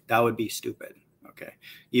 That would be stupid, okay?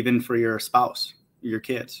 Even for your spouse, your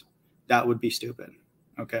kids, that would be stupid,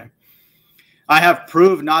 okay? I have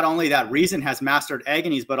proved not only that reason has mastered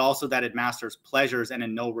agonies, but also that it masters pleasures and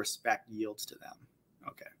in no respect yields to them.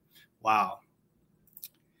 Okay, wow.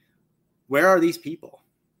 Where are these people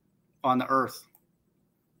on the earth?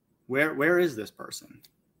 Where is this person?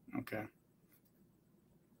 Okay.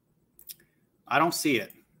 I don't see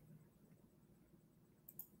it.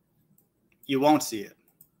 You won't see it.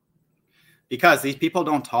 Because these people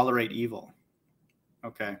don't tolerate evil.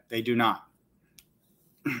 Okay, they do not.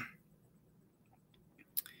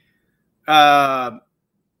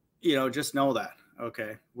 Just know that.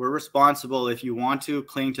 Okay, we're responsible. If you want to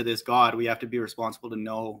cling to this God, we have to be responsible to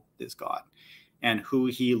know this God and who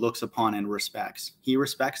he looks upon and respects. He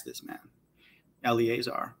respects this man,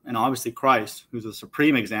 Eleazar, and obviously Christ, who's a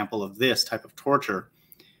supreme example of this type of torture.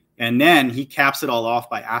 And then he caps it all off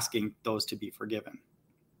by asking those to be forgiven.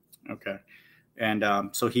 Okay, and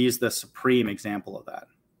so he's the supreme example of that.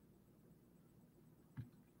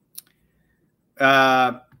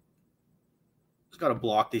 Got to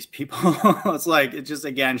block these people. It's like, it just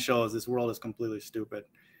again shows this world is completely stupid.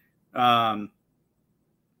 Yeah,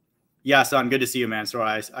 son, good to see you, man.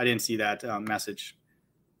 Sorry, I didn't see that message.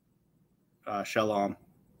 Shalom.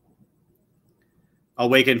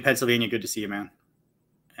 Awaken, Pennsylvania, good to see you, man.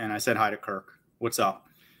 And I said hi to Kirk. What's up?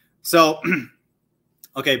 So,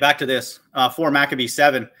 okay, back to this. 4 Maccabees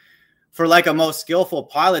 7. For like a most skillful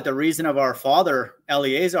pilot, the reason of our father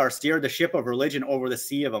Eleazar steered the ship of religion over the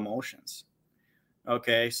sea of emotions.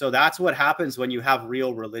 Okay, so that's what happens when you have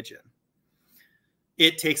real religion.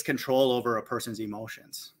 It takes control over a person's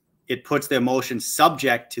emotions. It puts the emotions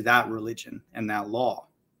subject to that religion and that law.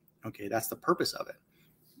 Okay, that's the purpose of it.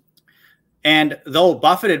 And though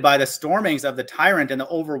buffeted by the stormings of the tyrant and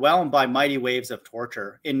overwhelmed by mighty waves of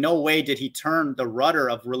torture, in no way did he turn the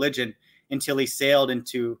rudder of religion until he sailed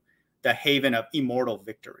into the haven of immortal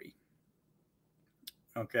victory.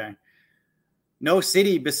 Okay. No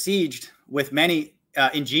city besieged with many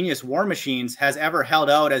ingenious war machines has ever held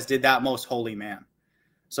out as did that most holy man.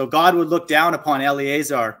 So God would look down upon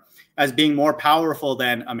Eleazar as being more powerful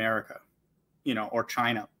than America, or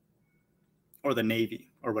China, or the Navy,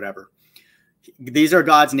 or whatever. These are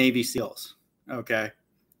God's Navy SEALs, okay?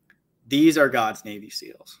 These are God's Navy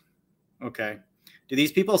SEALs, okay? Do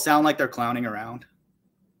these people sound like they're clowning around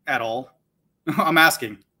at all? I'm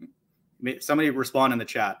asking. Somebody respond in the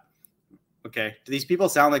chat. Okay. Do these people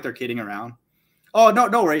sound like they're kidding around? Oh,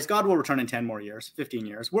 no worries. God will return in 10 more years, 15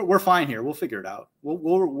 years. We're fine here. We'll figure it out.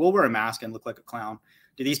 We'll wear a mask and look like a clown.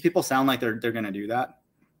 Do these people sound like they're going to do that?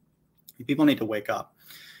 People need to wake up.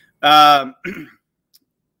 I'll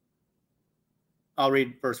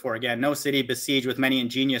read verse 4 again. No city besieged with many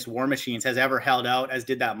ingenious war machines has ever held out as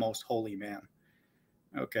did that most holy man.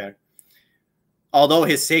 Okay. Although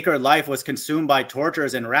his sacred life was consumed by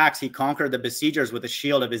tortures and racks, he conquered the besiegers with the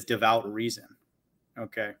shield of his devout reason.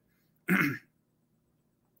 Okay.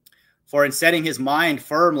 For in setting his mind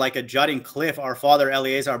firm like a jutting cliff, our father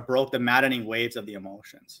Eleazar broke the maddening waves of the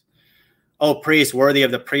emotions. O priest, worthy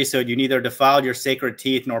of the priesthood, you neither defiled your sacred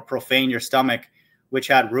teeth nor profaned your stomach, which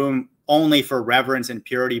had room only for reverence and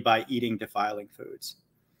purity by eating defiling foods.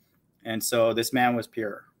 And so this man was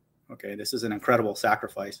pure. Okay, this is an incredible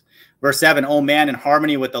sacrifice. Verse 7, O man, in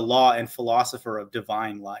harmony with the law and philosopher of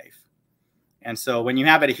divine life. And so when you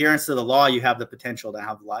have adherence to the law, you have the potential to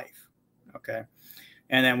have life. Okay.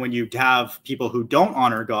 And then when you have people who don't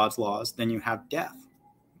honor God's laws, then you have death.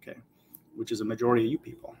 Okay. Which is a majority of you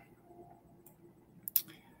people.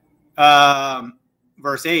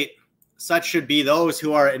 Verse 8, such should be those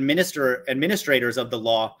who are administrators of the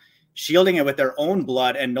law, shielding it with their own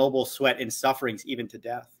blood and noble sweat in sufferings, even to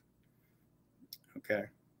death. Okay.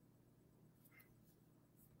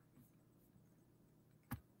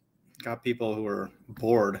 Got people who are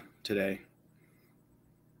bored today.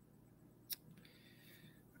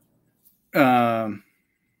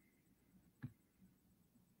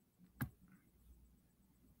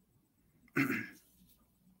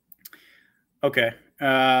 Okay.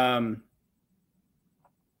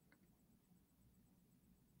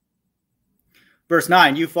 Verse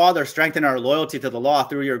 9, you, Father, strengthen our loyalty to the law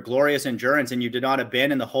through your glorious endurance, and you did not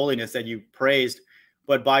abandon the holiness that you praised,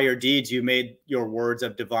 but by your deeds you made your words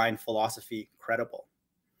of divine philosophy credible.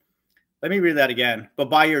 Let me read that again. But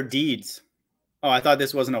by your deeds. Oh, I thought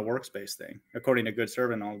this wasn't a workspace thing, according to Good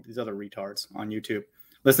Servant and all these other retards on YouTube.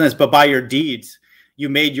 Listen to this. But by your deeds, you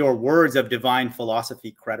made your words of divine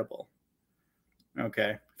philosophy credible.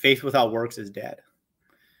 Okay. Faith without works is dead.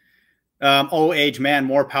 O aged man,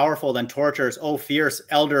 more powerful than tortures. O fierce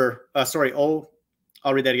elder. I'll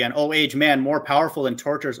read that again. O aged man, more powerful than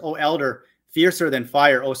tortures. O elder, fiercer than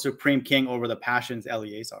fire. O supreme king over the passions,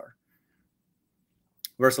 Eleazar.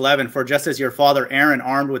 Verse 11, for just as your father Aaron,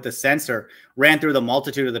 armed with the censer, ran through the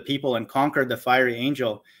multitude of the people and conquered the fiery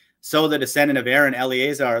angel, so the descendant of Aaron,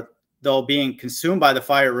 Eleazar, though being consumed by the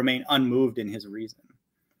fire, remained unmoved in his reason.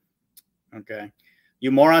 Okay.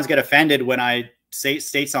 You morons get offended when I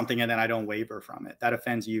state something and then I don't waver from it. That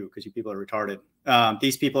offends you because you people are retarded.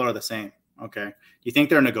 These people are the same. Okay. Do you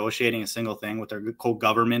think they're negotiating a single thing with their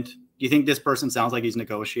co-government? Do you think this person sounds like he's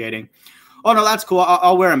negotiating? Oh, no, that's cool.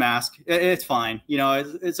 I'll wear a mask. It's fine. You know,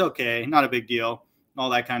 it's okay. Not a big deal. All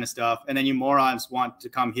that kind of stuff. And then you morons want to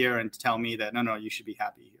come here and tell me that, no, you should be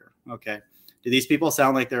happy here. Okay. Do these people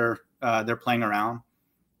sound like they're playing around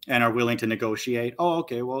and are willing to negotiate? Oh,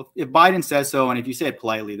 okay. Well, if Biden says so, and if you say it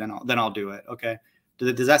politely, then I'll do it. Okay.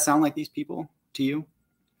 Does that sound like these people to you?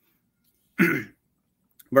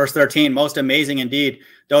 Verse 13, most amazing indeed.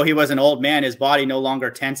 Though he was an old man, his body no longer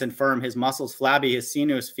tense and firm, his muscles flabby, his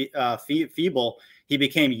sinews feeble, he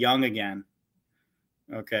became young again.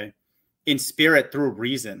 Okay. In spirit through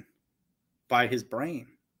reason, by his brain,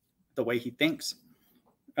 the way he thinks.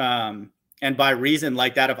 And by reason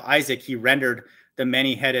like that of Isaac, he rendered the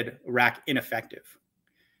many-headed rack ineffective.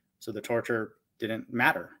 So the torture didn't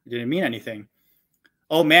matter. It didn't mean anything.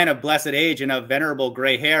 O man of blessed age and of venerable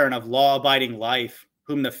gray hair and of law-abiding life,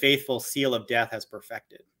 whom the faithful seal of death has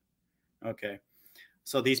perfected. Okay.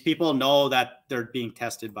 So these people know that they're being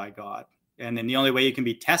tested by God. And then the only way you can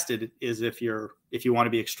be tested is if you want to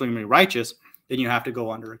be extremely righteous, then you have to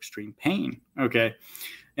go under extreme pain. Okay.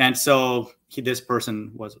 And so this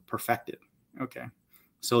person was perfected. Okay.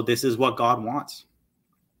 So this is what God wants.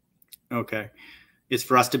 Okay. Is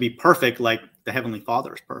for us to be perfect like the Heavenly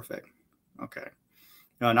Father is perfect. Okay.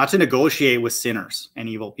 Not to negotiate with sinners and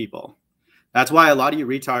evil people. That's why a lot of you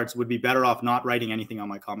retards would be better off not writing anything on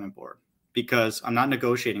my comment board, because I'm not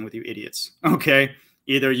negotiating with you idiots. Okay.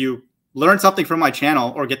 Either you learn something from my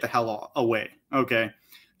channel or get the hell away. Okay.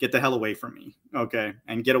 Get the hell away from me. Okay.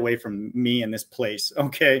 And get away from me in this place.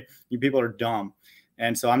 Okay. You people are dumb.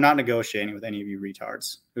 And so I'm not negotiating with any of you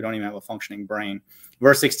retards who don't even have a functioning brain.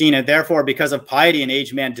 Verse 16, and therefore, because of piety, an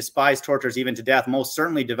aged man despised tortures even to death. Most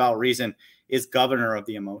certainly devout reason is governor of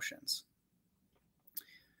the emotions.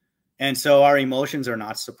 And so our emotions are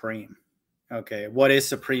not supreme. Okay. What is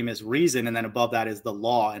supreme is reason. And then above that is the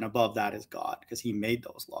law. And above that is God, because he made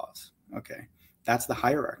those laws. Okay. That's the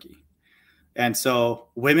hierarchy. And so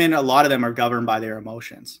women, a lot of them are governed by their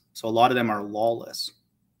emotions. So a lot of them are lawless.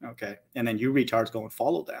 Okay. And then you retards go and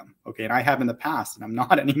follow them. Okay. And I have in the past, and I'm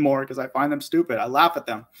not anymore because I find them stupid. I laugh at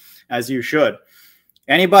them, as you should.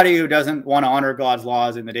 Anybody who doesn't want to honor God's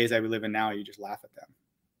laws in the days that we live in now, you just laugh at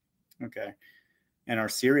them. Okay. And are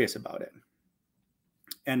serious about it.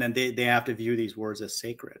 And then they have to view these words as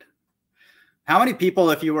sacred. How many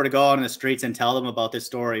people, if you were to go out in the streets and tell them about this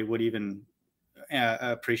story, would even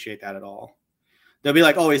appreciate that at all? They'll be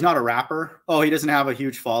like, oh, he's not a rapper. Oh, he doesn't have a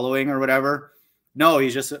huge following or whatever. No,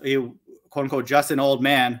 he's just quote unquote, just an old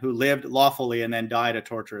man who lived lawfully and then died a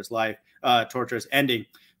torturous life, torturous ending.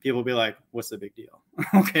 People will be like, what's the big deal?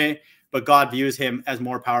 Okay. But God views him as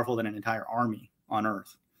more powerful than an entire army on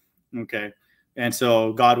earth. Okay. And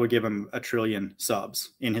so God would give him 1 trillion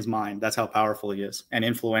subs in his mind. That's how powerful he is and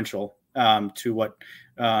influential to what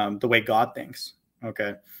the way God thinks.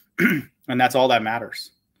 Okay. And that's all that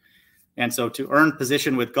matters. And so to earn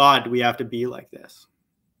position with God, we have to be like this.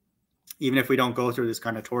 Even if we don't go through this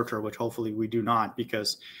kind of torture, which hopefully we do not,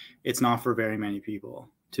 because it's not for very many people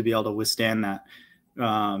to be able to withstand that.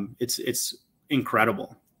 It's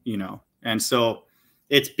incredible, you know? And so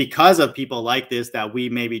it's because of people like this that we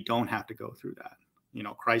maybe don't have to go through that. You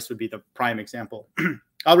know, Christ would be the prime example.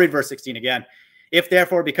 I'll read verse 16 again. If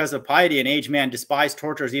therefore, because of piety, an aged man despised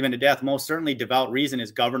tortures even to death, most certainly devout reason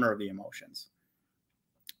is governor of the emotions.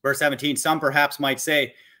 Verse 17, some perhaps might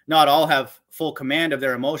say, not all have full command of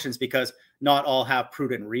their emotions because not all have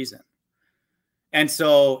prudent reason. And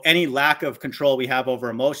so any lack of control we have over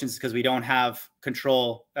emotions is because we don't have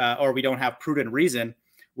control or we don't have prudent reason,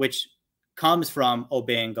 which comes from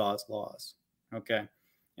obeying God's laws. Okay.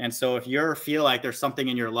 And so if you feel like there's something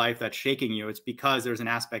in your life that's shaking you, it's because there's an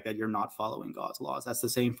aspect that you're not following God's laws. That's the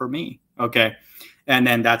same for me. Okay. And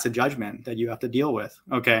then that's a judgment that you have to deal with.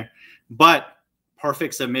 Okay. But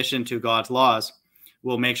perfect submission to God's laws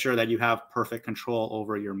will make sure that you have perfect control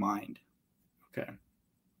over your mind. Okay.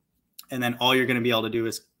 And then all you're going to be able to do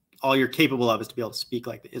is, all you're capable of is to be able to speak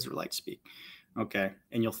like the Israelites speak. Okay.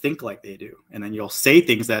 And you'll think like they do. And then you'll say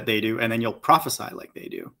things that they do. And then you'll prophesy like they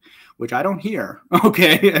do, which I don't hear.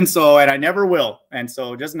 Okay. And I never will. And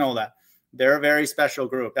so just know that they're a very special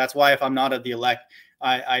group. That's why if I'm not of the elect,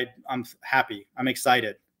 I'm happy. I'm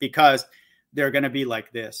excited because they're going to be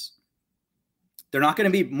like this. They're not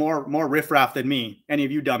going to be more riffraff than me. Any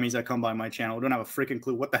of you dummies that come by my channel don't have a freaking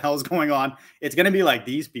clue what the hell is going on. It's going to be like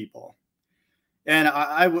these people. And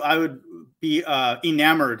I would be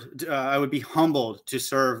enamored. I would be humbled to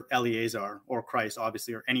serve Eleazar or Christ,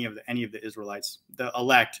 obviously, or any of the Israelites, the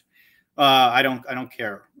elect. I don't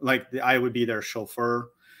care. Like I would be their chauffeur.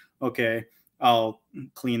 Okay, I'll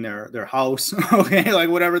clean their house. Okay, like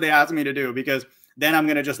whatever they ask me to do, because then I'm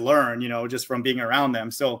gonna just learn, you know, just from being around them.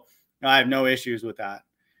 So I have no issues with that.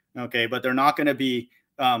 Okay, but they're not gonna be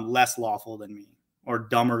less lawful than me or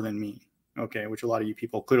dumber than me. Okay, which a lot of you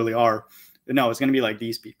people clearly are. But no, it's going to be like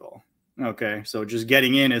these people. Okay, so just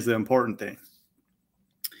getting in is the important thing.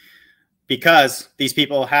 Because these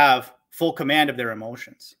people have full command of their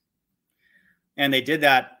emotions. And they did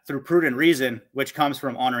that through prudent reason, which comes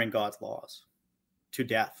from honoring God's laws to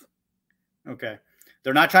death. Okay,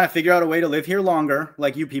 they're not trying to figure out a way to live here longer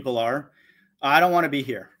like you people are. I don't want to be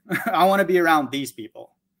here. I want to be around these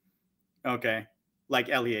people. Okay, like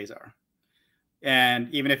Eleazar.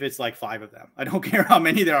 And even if it's like 5 of them, I don't care how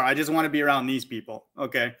many there are. I just want to be around these people.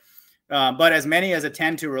 Okay. But as many as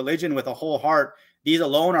attend to religion with a whole heart, these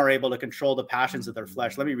alone are able to control the passions of their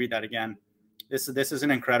flesh. Let me read that again. This is an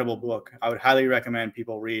incredible book. I would highly recommend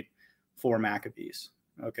people read 4 Maccabees.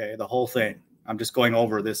 Okay. The whole thing. I'm just going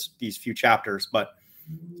over these few chapters, but,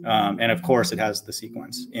 and of course it has the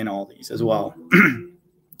sequence in all these as well.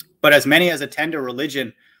 But as many as attend to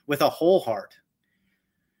religion with a whole heart,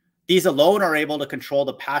 these alone are able to control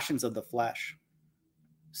the passions of the flesh,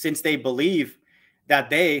 since they believe that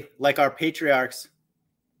they, like our patriarchs,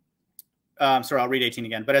 sorry, I'll read 18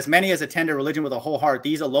 again. But as many as attend to religion with a whole heart,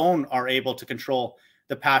 these alone are able to control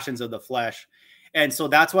the passions of the flesh. And so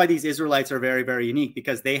that's why these Israelites are very, very unique,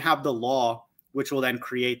 because they have the law, which will then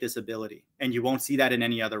create this ability. And you won't see that in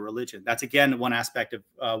any other religion. That's, again, one aspect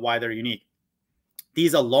of why they're unique.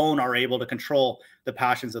 These alone are able to control the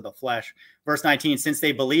passions of the flesh. Verse 19, since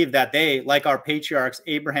they believe that they, like our patriarchs,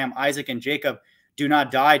 Abraham, Isaac, and Jacob, do not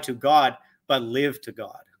die to God, but live to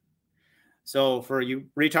God. So for you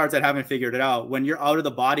retards that haven't figured it out, when you're out of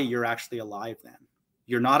the body, you're actually alive then.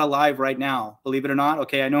 You're not alive right now, believe it or not.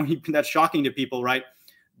 Okay, I know that's shocking to people, right?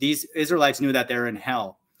 These Israelites knew that they're in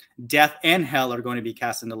hell. Death and hell are going to be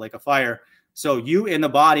cast into the lake of fire. So you in the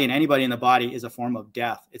body and anybody in the body is a form of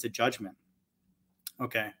death. It's a judgment.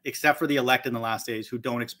 Okay, except for the elect in the last days who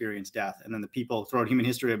don't experience death. And then the people throughout human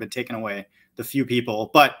history have been taken away, the few people.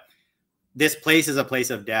 But This place is a place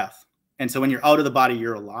of death. And so when you're out of the body,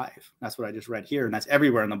 you're alive. That's what I just read here. And that's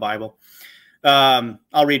everywhere in the Bible.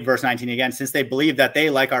 I'll read verse 19 again. Since they believe that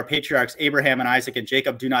they, like our patriarchs, Abraham and Isaac and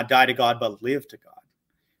Jacob, do not die to God, but live to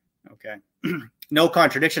God. Okay. No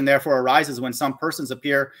contradiction, therefore, arises when some persons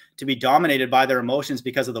appear to be dominated by their emotions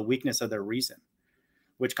because of the weakness of their reason,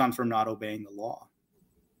 which comes from not obeying the law.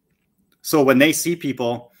 So when they see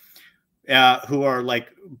people who are like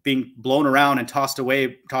being blown around and tossed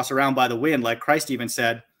around by the wind, like Christ even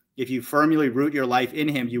said, if you firmly root your life in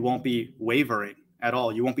him, you won't be wavering at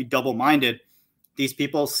all. You won't be double-minded. These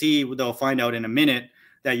people they'll find out in a minute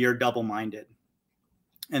that you're double-minded.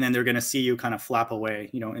 And then they're going to see you kind of flap away,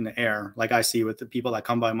 in the air, like I see with the people that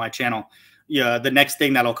come by my channel. Yeah, the next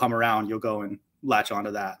thing that'll come around, you'll go and latch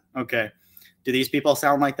onto that. Okay. Do these people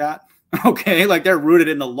sound like that? Okay. Like they're rooted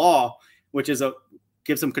in the law, which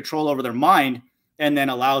gives them control over their mind and then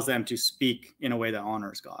allows them to speak in a way that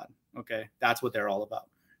honors God. Okay. That's what they're all about.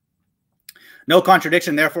 No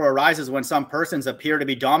contradiction, therefore, arises when some persons appear to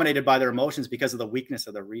be dominated by their emotions because of the weakness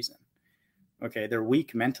of their reason. Okay, they're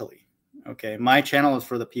weak mentally. Okay, my channel is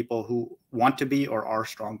for the people who want to be or are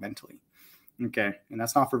strong mentally. Okay, and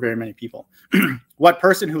that's not for very many people. What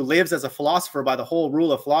person who lives as a philosopher by the whole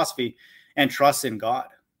rule of philosophy and trusts in God?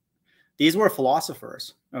 These were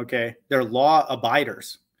philosophers. Okay, they're law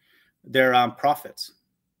abiders. They're prophets.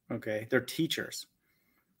 Okay, they're teachers.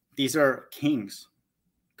 These are kings,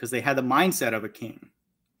 because they had the mindset of a king.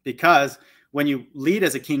 Because when you lead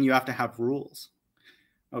as a king, you have to have rules.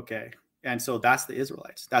 Okay. And so that's the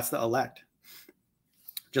Israelites. That's the elect.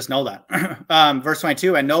 Just know that. Verse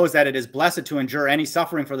 22, and knows that it is blessed to endure any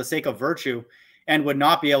suffering for the sake of virtue and would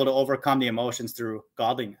not be able to overcome the emotions through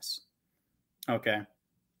godliness. Okay.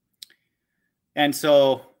 And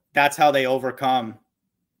so that's how they overcome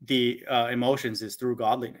the emotions, is through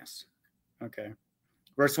godliness. Okay.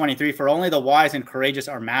 Verse 23, for only the wise and courageous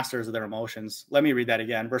are masters of their emotions. Let me read that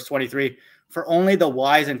again. Verse 23, for only the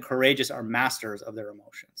wise and courageous are masters of their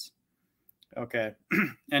emotions. Okay.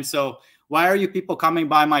 And so why are you people coming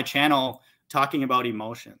by my channel talking about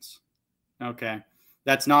emotions? Okay.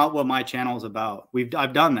 That's not what my channel is about.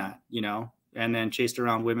 I've done that, and then chased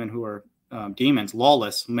around women who are demons,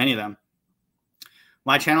 lawless, many of them.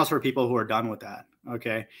 My channel is for people who are done with that.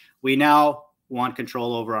 Okay. We now want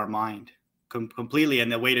control over our mind completely.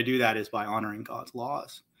 And the way to do that is by honoring God's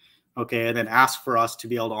laws. Okay. And then ask for us to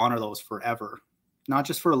be able to honor those forever, not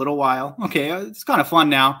just for a little while. Okay. It's kind of fun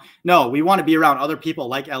now. No, we want to be around other people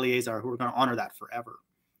like Eleazar who are going to honor that forever.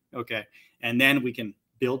 Okay. And then we can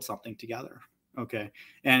build something together. Okay.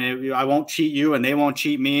 And I won't cheat you and they won't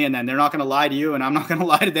cheat me. And then they're not going to lie to you and I'm not going to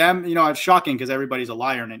lie to them. It's shocking because everybody's a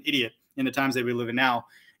liar and an idiot in the times that we live in now.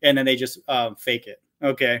 And then they just fake it.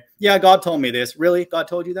 Okay. Yeah, God told me this. Really? God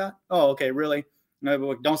told you that? Oh, okay. Really?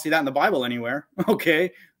 No, don't see that in the Bible anywhere.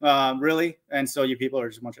 Okay. Really? And so you people are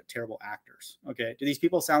just a bunch of terrible actors. Okay. Do these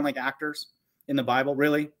people sound like actors in the Bible?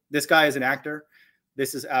 Really? This guy is an actor.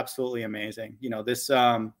 This is absolutely amazing.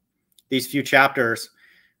 These few chapters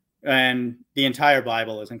and the entire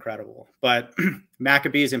Bible is incredible. But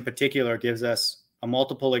Maccabees in particular gives us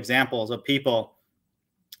multiple examples of people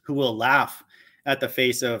who will laugh at the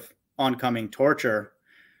face of oncoming torture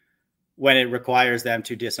when it requires them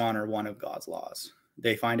to dishonor one of God's laws.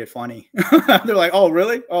 They find it funny. They're like, oh,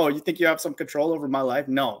 really? Oh, you think you have some control over my life?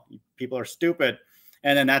 No, people are stupid.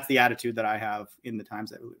 And then that's the attitude that I have in the times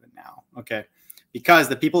that we live in now. Okay. Because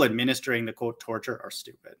the people administering the quote torture are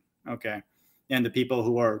stupid. Okay. And the people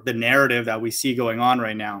who are the narrative that we see going on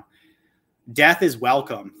right now, death is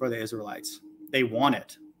welcome for the Israelites. They want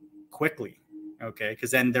it quickly. Okay, because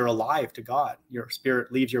then they're alive to God. Your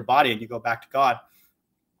spirit leaves your body and you go back to God.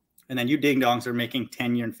 And then you ding-dongs are making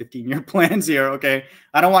 10-year and 15-year plans here, okay?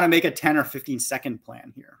 I don't want to make a 10 or 15-second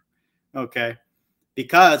plan here, okay?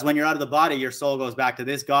 Because when you're out of the body, your soul goes back to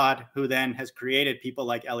this God who then has created people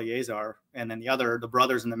like Eleazar and then the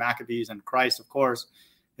brothers in the Maccabees and Christ, of course,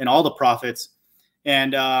 and all the prophets.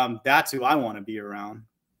 And that's who I want to be around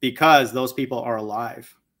because those people are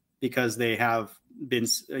alive, because they have been,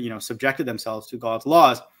 subjected themselves to God's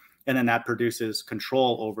laws, and then that produces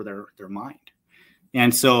control over their mind.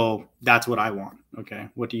 And so that's what I want. Okay.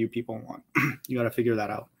 What do you people want? You got to figure that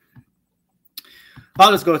out.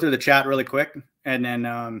 I'll just go through the chat really quick and then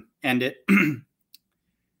end it.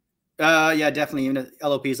 Yeah, definitely. Even if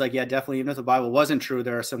LOP is like, yeah, definitely. Even if the Bible wasn't true,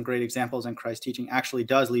 there are some great examples, and Christ's teaching actually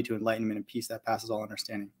does lead to enlightenment and peace that passes all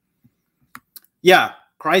understanding. Yeah.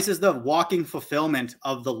 Christ is the walking fulfillment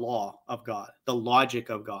of the law of God, the logic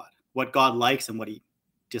of God, what God likes and what he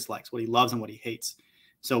dislikes, what he loves and what he hates.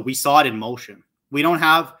 So we saw it in motion. We don't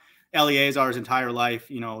have Eleazar's entire life,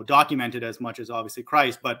 you know, documented as much as obviously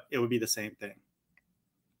Christ, but it would be the same thing.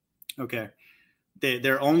 Okay.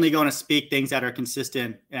 They're only going to speak things that are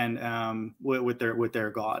consistent and with their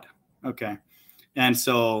God. Okay. And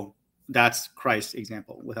so that's Christ's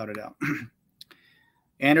example, without a doubt.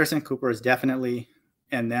 Anderson Cooper is definitely,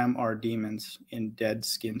 and them are demons in dead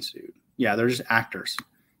skin suit. Yeah, they're just actors.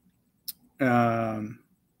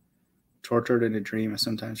 Tortured in a dream is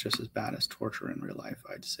sometimes just as bad as torture in real life,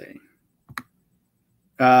 I'd say.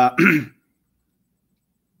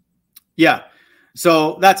 Yeah,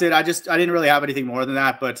 so that's it. I didn't really have anything more than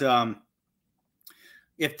that, but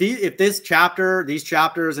if these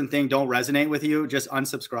chapters and thing don't resonate with you, just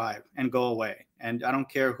unsubscribe and go away. And I don't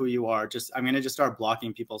care who you are. I'm going to just start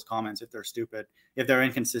blocking people's comments if they're stupid, if they're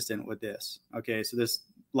inconsistent with this. Okay, so this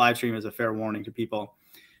live stream is a fair warning to people.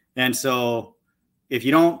 And so if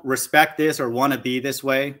you don't respect this or want to be this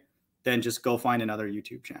way, then just go find another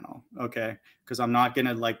YouTube channel. Okay, because I'm not going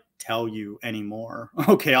to like tell you anymore.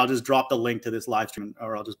 Okay, I'll just drop the link to this live stream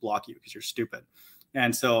or I'll just block you because you're stupid.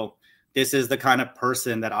 And so this is the kind of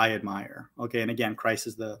person that I admire. Okay. And again, Christ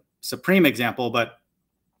is the supreme example, but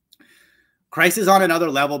Christ is on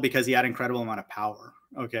another level because he had an incredible amount of power.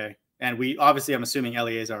 Okay. And we obviously, I'm assuming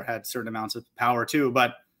Eleazar had certain amounts of power too,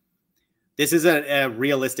 but this is a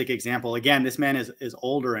realistic example. Again, this man is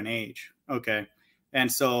older in age. Okay.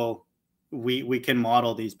 And so we can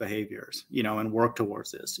model these behaviors, you know, and work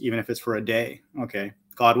towards this, even if it's for a day. Okay.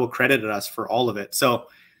 God will credit us for all of it. So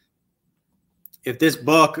if this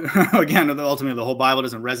book, again, ultimately the whole Bible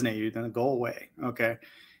doesn't resonate with you, then go away. Okay.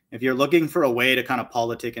 If you're looking for a way to kind of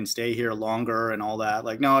politic and stay here longer and all that,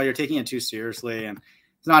 like, no, you're taking it too seriously and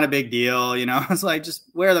it's not a big deal. You know, it's like, just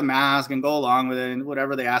wear the mask and go along with it. And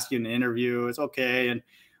whatever they ask you in an interview, it's okay. And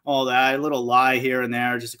all that, a little lie here and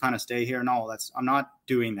there just to kind of stay here. No, I'm not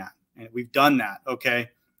doing that. And we've done that. Okay.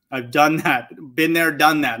 I've done that, been there,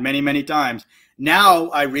 done that many, many times. Now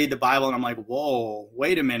I read the Bible and I'm like, whoa,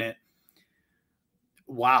 wait a minute.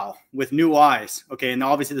 Wow, with new eyes. Okay, and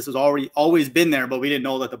obviously this has always been there, but we didn't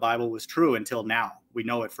know that the Bible was true until now. We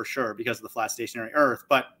know it for sure because of the flat stationary earth.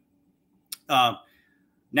 But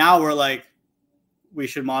now we're like, we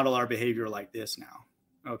should model our behavior like this now.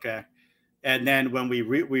 Okay, and then when we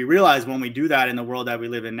realize when we do that in the world that we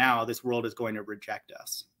live in now, this world is going to reject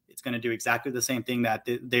us. It's going to do exactly the same thing that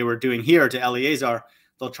they were doing here to Eleazar.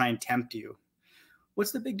 They'll try and tempt you.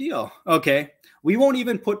 What's the big deal? Okay. We won't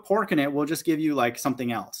even put pork in it. We'll just give you like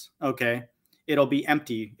something else. Okay. It'll be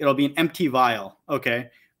empty. It'll be an empty vial. Okay.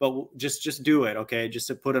 But just do it. Okay. Just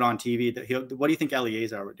to put it on TV. What do you think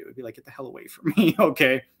Eleazar would do? He'd be like, get the hell away from me.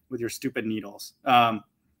 Okay. With your stupid needles. And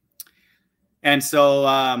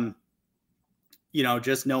so, you know,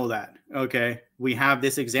 just know that. Okay. We have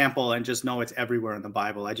this example and just know it's everywhere in the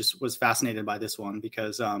Bible. I just was fascinated by this one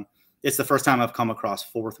because, it's the first time I've come across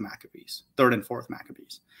third and fourth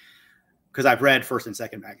Maccabees, because I've read first and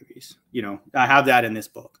second Maccabees. You know, I have that in this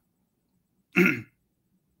book.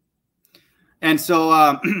 And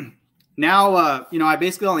so now, you know, I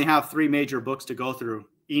basically only have 3 major books to go through: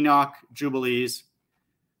 Enoch, Jubilees,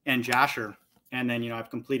 and Jasher. And then, you know, I've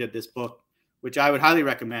completed this book, which I would highly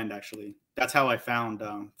recommend, actually. That's how I found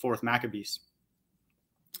fourth Maccabees.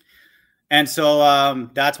 And so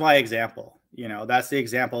that's my example. You know, that's the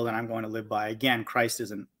example that I'm going to live by. Again, Christ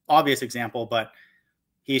is an obvious example, but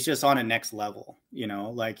he's just on a next level. You know,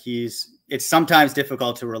 like it's sometimes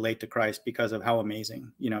difficult to relate to Christ because of how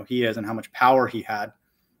amazing, you know, he is and how much power he had.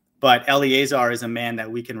 But Eleazar is a man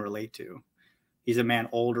that we can relate to. He's a man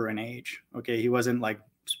older in age. Okay. He wasn't like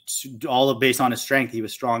all based on his strength. He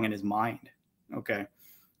was strong in his mind. Okay.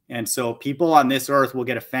 And so people on this earth will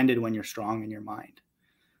get offended when you're strong in your mind.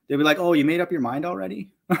 They'll be like, oh, you made up your mind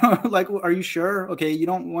already? Like, are you sure? Okay, you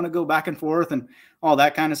don't want to go back and forth and all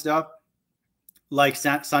that kind of stuff. Like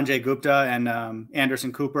Sanjay Gupta and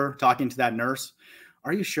Anderson Cooper talking to that nurse.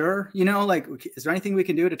 Are you sure? You know, like, is there anything we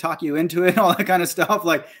can do to talk you into it? All that kind of stuff.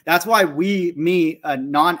 Like, that's why me, a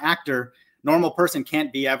non-actor, normal person,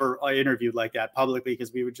 can't be ever interviewed like that publicly,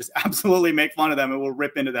 because we would just absolutely make fun of them and we'll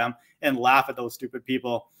rip into them and laugh at those stupid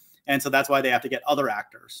people. And so that's why they have to get other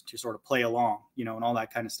actors to sort of play along, you know, and all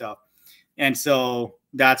that kind of stuff. And so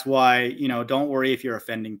that's why, you know, don't worry if you're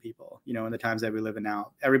offending people, you know, in the times that we live in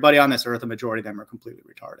now. Everybody on this earth, a majority of them are completely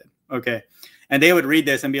retarded. Okay. And they would read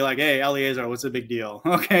this and be like, hey, Eleazar, what's the big deal?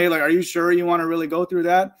 Okay. Like, are you sure you want to really go through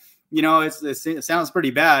that? You know, it sounds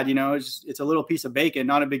pretty bad. You know, it's a little piece of bacon,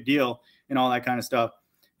 not a big deal, and all that kind of stuff.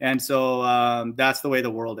 And so that's the way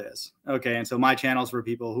the world is. Okay. And so my channel's for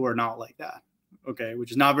people who are not like that. Okay.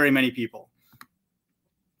 Which is not very many people.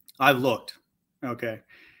 I've looked. Okay.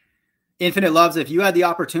 Infinite Loves, if you had the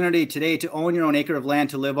opportunity today to own your own acre of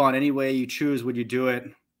land to live on any way you choose, would you do it?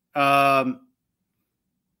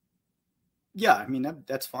 Yeah, I mean,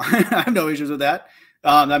 that's fine. I have no issues with that.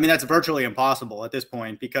 I mean, that's virtually impossible at this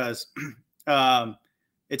point because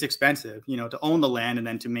it's expensive, you know, to own the land and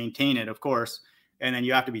then to maintain it, of course. And then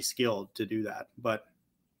you have to be skilled to do that. But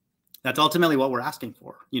that's ultimately what we're asking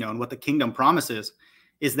for, you know, and what the kingdom promises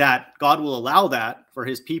is that God will allow that for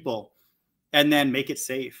his people and then make it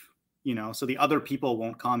safe, you know, so the other people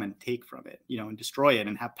won't come and take from it, you know, and destroy it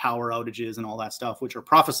and have power outages and all that stuff, which are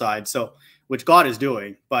prophesied. So, which God is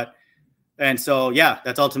doing. And so, yeah,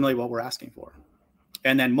 that's ultimately what we're asking for.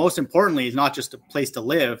 And then most importantly, is not just a place to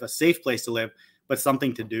live, a safe place to live, but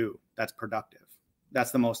something to do that's productive.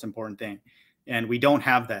 That's the most important thing. And we don't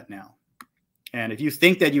have that now. And if you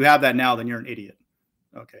think that you have that now, then you're an idiot.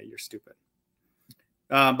 Okay, you're stupid.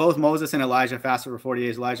 Both Moses and Elijah fasted for 40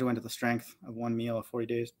 days. Elijah went to the strength of one meal of 40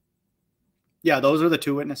 days. Yeah, those are the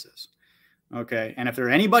two witnesses. Okay, and if there are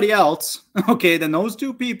anybody else, okay, then those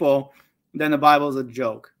two people, then the Bible is a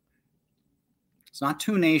joke. It's not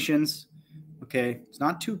two nations, okay? It's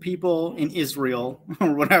not two people in Israel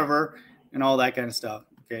or whatever and all that kind of stuff,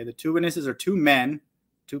 okay? The two witnesses are two men,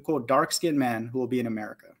 two, quote, dark-skinned men who will be in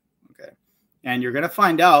America, okay? And you're going to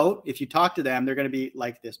find out, if you talk to them, they're going to be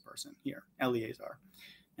like this person here, Eleazar,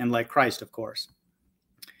 and like Christ, of course.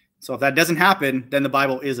 So if that doesn't happen, then the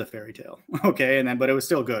Bible is a fairy tale, okay? But it was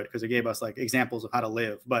still good because it gave us like examples of how to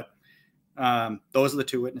live. But those are the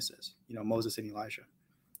two witnesses, you know, Moses and Elijah.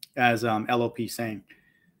 As LOP saying.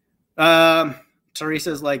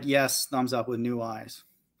 Teresa's like, yes, thumbs up with new eyes.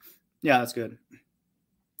 Yeah, that's good.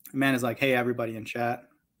 Man is like, hey, everybody in chat.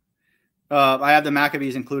 I have the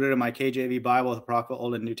Maccabees included in my KJV Bible, the Apocryphal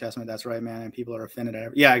Old and New Testament. That's right, man. And people are offended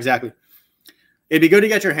at yeah, exactly. It'd be good to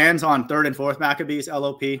get your hands on 3rd and 4th Maccabees,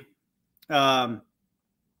 LOP. I'm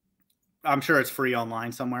sure it's free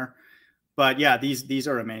online somewhere. But yeah, these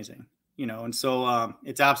are amazing, you know, and so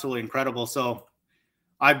it's absolutely incredible. So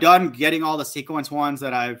I've done getting all the sequence ones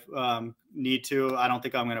that I've need to. I don't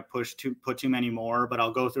think I'm going to put too many more, but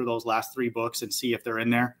I'll go through those last 3 books and see if they're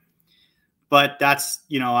in there. But that's,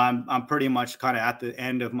 you know, I'm pretty much kind of at the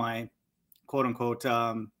end of my quote unquote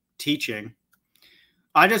teaching.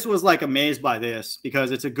 I just was like amazed by this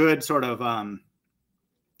because it's a good sort of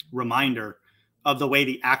reminder of the way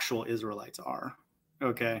the actual Israelites are.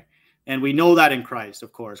 Okay. And we know that in Christ,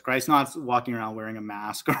 of course. Christ's not walking around wearing a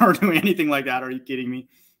mask or doing anything like that. Are you kidding me?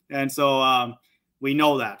 And so we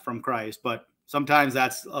know that from Christ, but sometimes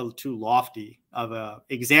that's too lofty of an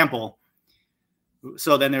example.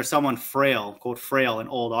 So then there's someone frail, quote, frail and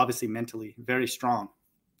old, obviously mentally very strong,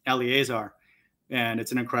 Eleazar. And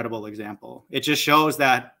it's an incredible example. It just shows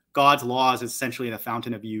that God's law is essentially the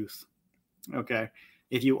fountain of youth. Okay.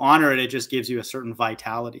 If you honor it, it just gives you a certain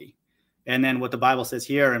vitality. And then what the Bible says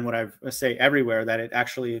here and what I say everywhere, that it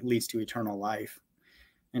actually leads to eternal life.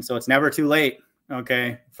 And so it's never too late.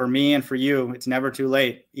 Okay. For me and for you, it's never too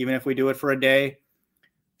late. Even if we do it for a day,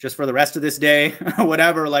 just for the rest of this day,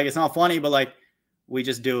 whatever, like, it's not funny, but like, we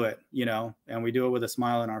just do it, you know, and we do it with a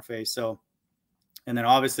smile on our face. So, and then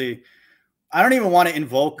obviously I don't even want to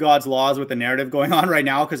invoke God's laws with the narrative going on right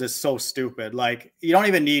now, because it's so stupid. Like, you don't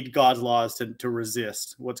even need God's laws to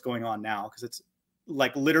resist what's going on now, because it's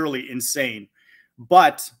like literally insane.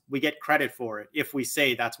 But we get credit for it if we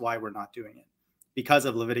say that's why we're not doing it, because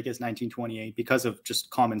of Leviticus 19:28, because of just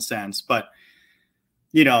common sense. But,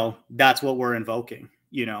 you know, that's what we're invoking,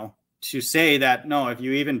 you know, to say that, no, if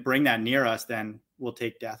you even bring that near us, then we'll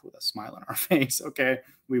take death with a smile on our face. Okay.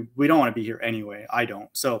 We don't want to be here anyway. I don't.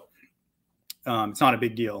 So it's not a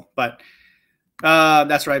big deal, but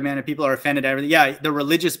that's right, man. If people are offended, everything. Yeah. The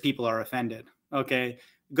religious people are offended. Okay.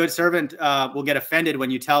 Good servant will get offended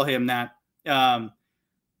when you tell him that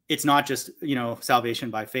it's not just, you know,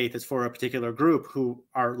 salvation by faith. It's for a particular group who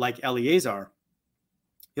are like Eleazar.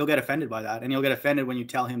 He'll get offended by that. And he'll get offended when you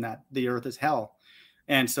tell him that the earth is hell.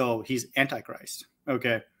 And so he's Antichrist.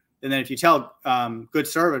 Okay. And then if you tell good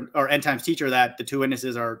servant or end times teacher that the two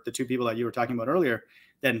witnesses are the two people that you were talking about earlier,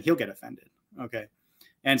 then he'll get offended. Okay.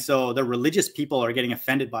 And so the religious people are getting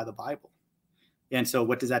offended by the Bible. And so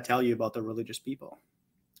what does that tell you about the religious people?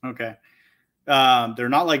 Okay. They're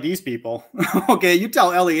not like these people. Okay. You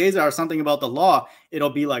tell Eleazar something about the law,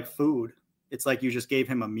 it'll be like food. It's like you just gave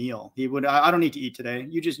him a meal. He would, I don't need to eat today.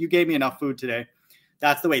 You gave me enough food today.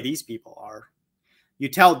 That's the way these people are. You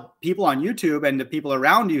tell people on YouTube and the people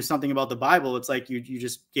around you something about the Bible, it's like you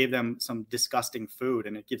just gave them some disgusting food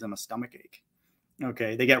and it gives them a stomach ache.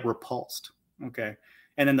 Okay. They get repulsed. Okay.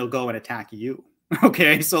 And then they'll go and attack you.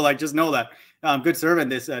 Okay. So like, just know that good servant,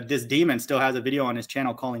 this demon still has a video on his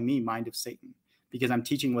channel calling me Mind of Satan, because I'm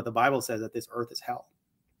teaching what the Bible says, that this earth is hell.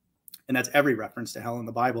 And that's every reference to hell in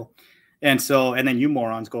the Bible. And so, and then you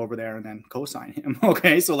morons go over there and then co-sign him.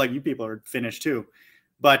 Okay. So like you people are finished too.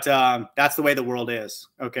 But that's the way the world is.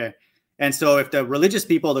 Okay. And so if the religious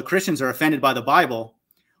people, the Christians, are offended by the Bible,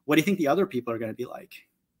 what do you think the other people are going to be like?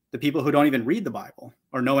 The people who don't even read the Bible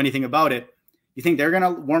or know anything about it. You think they're going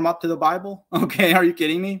to warm up to the Bible? Okay. Are you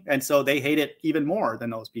kidding me? And so they hate it even more than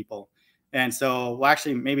those people. And so, well,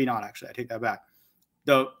 actually, maybe not actually. I take that back.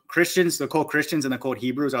 The Christians, the quote Christians and the quote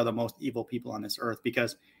Hebrews are the most evil people on this earth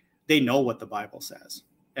because they know what the Bible says.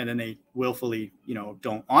 And then they willfully,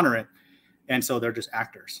 don't honor it. And so they're just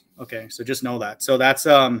actors. Okay. So just know that. So that's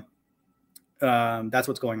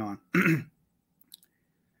what's going on.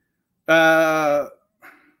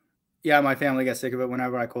 Yeah, my family gets sick of it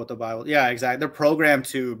whenever I quote the Bible. Yeah, exactly. They're programmed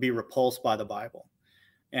to be repulsed by the Bible.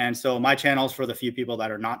 And so my channel's for the few people that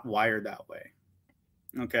are not wired that way.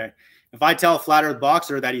 Okay. If I tell Flat Earth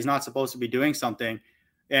Boxer that he's not supposed to be doing something,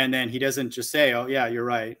 and then he doesn't just say, oh, yeah, you're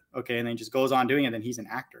right. Okay. And then he just goes on doing it, then he's an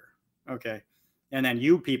actor. Okay. And then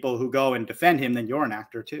you people who go and defend him, then you're an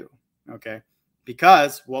actor too. Okay.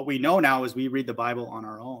 Because what we know now is we read the Bible on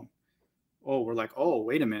our own. Oh, we're like, oh,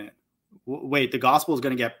 wait a minute. Wait, the gospel is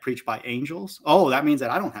going to get preached by angels? Oh, that means that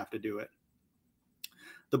I don't have to do it.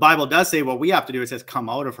 The Bible does say what we have to do. It says, come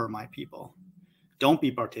out of her, my people. Don't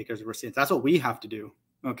be partakers of her sins. That's what we have to do.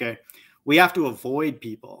 Okay. We have to avoid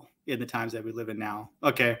people in the times that we live in now.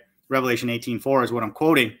 Okay. Revelation 18:4 is what I'm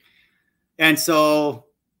quoting. And so,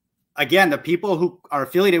 again, the people who are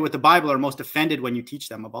affiliated with the Bible are most offended when you teach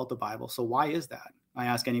them about the Bible. So why is that? I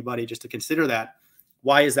ask anybody just to consider that.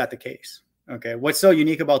 Why is that the case? Okay. What's so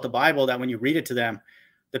unique about the Bible that when you read it to them,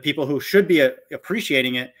 the people who should be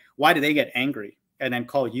appreciating it, why do they get angry and then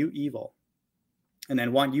call you evil and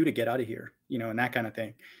then want you to get out of here, and that kind of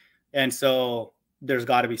thing. And so there's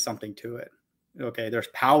got to be something to it. Okay. There's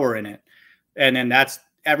power in it. And then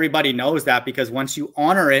everybody knows that, because once you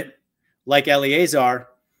honor it, like Eleazar,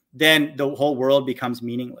 then the whole world becomes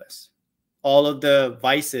meaningless. All of the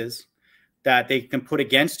vices that they can put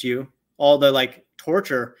against you, all the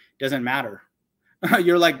torture, doesn't matter.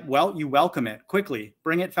 You're like, well, you welcome it quickly,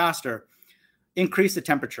 bring it faster, increase the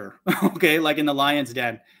temperature. Okay. Like in the lion's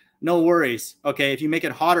den, no worries. Okay. If you make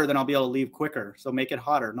it hotter, then I'll be able to leave quicker. So make it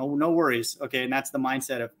hotter. No worries. Okay. And that's the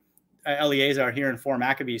mindset of Eleazar here in 4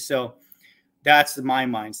 Maccabees. So that's my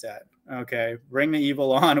mindset. Okay. Bring the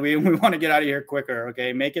evil on. We want to get out of here quicker.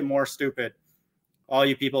 Okay. Make it more stupid. All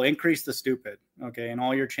you people, increase the stupid. Okay. And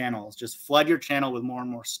all your channels, just flood your channel with more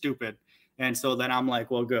and more stupid. And so then I'm like,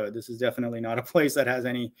 well, good. This is definitely not a place that has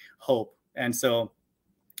any hope. And so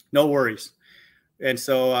no worries. And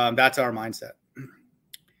so that's our mindset.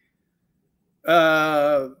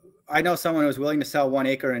 I know someone who's willing to sell 1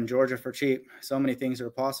 acre in Georgia for cheap. So many things are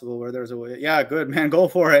possible where there's a way. Yeah, good, man. Go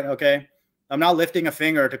for it. Okay. I'm not lifting a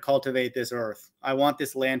finger to cultivate this earth. I want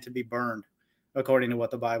this land to be burned according to what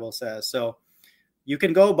the Bible says. So you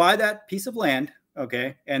can go buy that piece of land.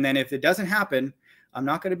 Okay. And then if it doesn't happen, I'm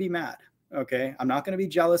not going to be mad. Okay. I'm not going to be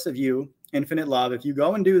jealous of you, infinite love. If you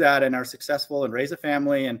go and do that and are successful and raise a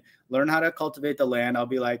family and learn how to cultivate the land, I'll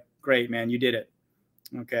be like, great, man, you did it.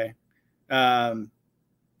 Okay.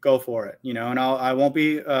 Go for it, and I won't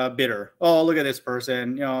be bitter. Oh, look at this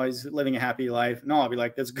person, he's living a happy life. No, I'll be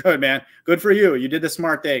like, that's good, man. Good for you. You did the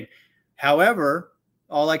smart thing. However,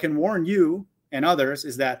 all I can warn you and others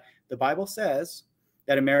is that the Bible says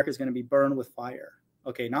that America is going to be burned with fire.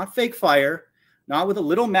 Okay. Not fake fire, not with a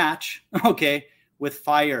little match. Okay. With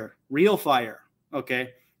fire, real fire.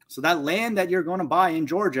 Okay. So that land that you're going to buy in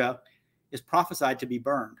Georgia is prophesied to be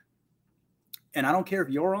burned. And I don't care if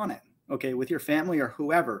you're on it. Okay, with your family or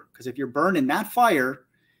whoever, because if you're burned in that fire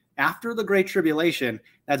after the Great Tribulation,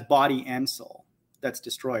 that's body and soul that's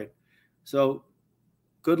destroyed. So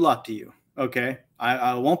good luck to you. Okay,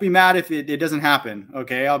 I won't be mad if it doesn't happen.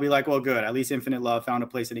 Okay, I'll be like, well, good. At least Infinite Love found a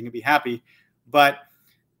place that he can be happy. But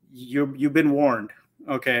you've been warned.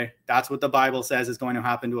 Okay, that's what the Bible says is going to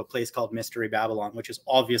happen to a place called Mystery Babylon, which is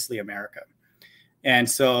obviously America. And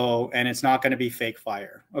it's not going to be fake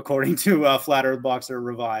fire, according to Flat Earth Boxer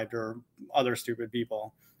Revived or other stupid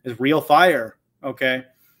people. It's real fire, okay?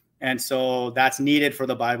 And so that's needed for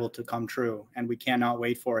the Bible to come true, and we cannot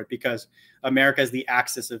wait for it because America is the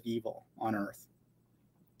axis of evil on earth.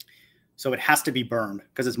 So it has to be burned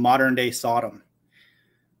because it's modern-day Sodom.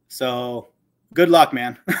 So good luck,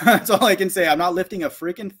 man. That's all I can say. I'm not lifting a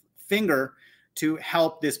freaking finger to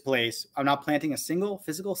help this place. I'm not planting a single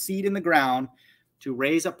physical seed in the ground to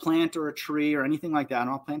raise a plant or a tree or anything like that. I'm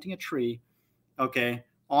not planting a tree, okay,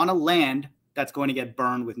 on a land that's going to get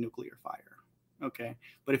burned with nuclear fire, okay?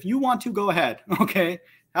 But if you want to, go ahead, okay?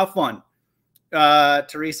 Have fun.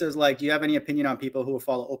 Teresa's like, do you have any opinion on people who will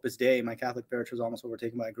follow Opus Dei? My Catholic parish was almost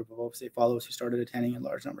overtaken by a group of Opus Dei followers who started attending in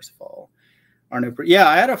large numbers to follow our new. Yeah,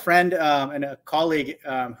 I had a friend and a colleague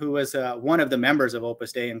who was one of the members of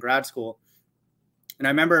Opus Dei in grad school. And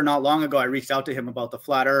I remember not long ago, I reached out to him about the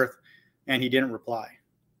flat earth and he didn't reply.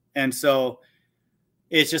 And so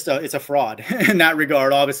it's just it's a fraud in that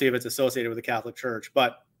regard, obviously, if it's associated with the Catholic Church.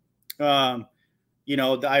 But, you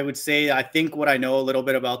know, I would say, I think what I know a little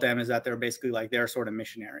bit about them is that they're basically like, they're sort of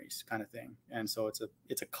missionaries kind of thing. And so it's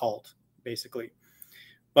a cult, basically.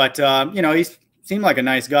 But, you know, he seemed like a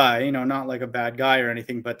nice guy, you know, not like a bad guy or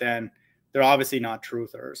anything, but then they're obviously not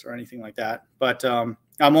truthers or anything like that. But I'm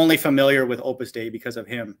only familiar with Opus Dei because of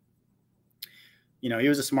him. You know, he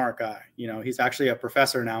was a smart guy. You know, he's actually a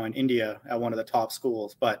professor now in India at one of the top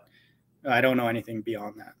schools, but I don't know anything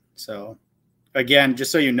beyond that. So again,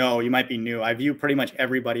 just so you know, you might be new. I view pretty much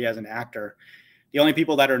everybody as an actor. The only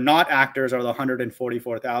people that are not actors are the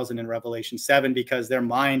 144,000 in Revelation 7, because their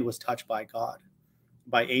mind was touched by God,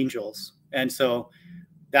 by angels. And so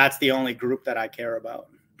that's the only group that I care about.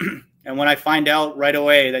 And when I find out right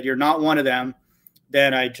away that you're not one of them,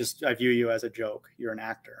 then I view you as a joke. You're an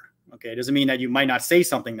actor. Okay. It doesn't mean that you might not say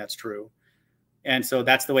something that's true. And so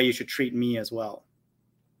that's the way you should treat me as well.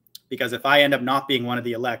 Because if I end up not being one of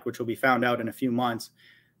the elect, which will be found out in a few months,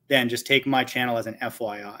 then just take my channel as an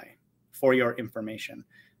FYI for your information.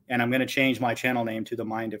 And I'm going to change my channel name to the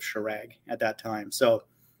Mind of Shirag at that time. So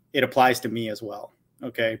it applies to me as well.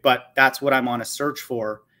 Okay. But that's what I'm on a search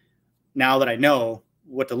for now that I know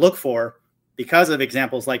what to look for because of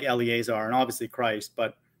examples like Eleazar and obviously Christ.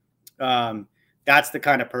 But that's the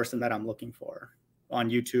kind of person that I'm looking for on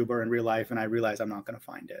YouTube or in real life. And I realize I'm not going to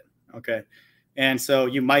find it. Okay. And so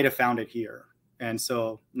you might have found it here. And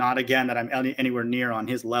so not again that I'm anywhere near on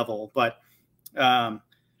his level, but I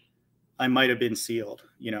might have been sealed,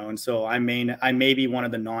 you know. And so I may be one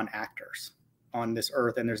of the non-actors on this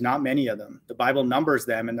earth. And there's not many of them. The Bible numbers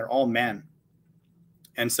them and they're all men.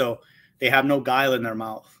 And so they have no guile in their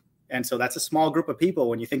mouth. And so that's a small group of people.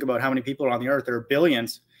 When you think about how many people are on the earth, there are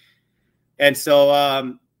billions. And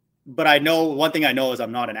so, but I know one thing I know is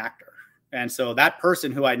I'm not an actor. And so that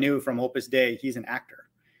person who I knew from Opus Dei, he's an actor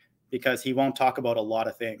because he won't talk about a lot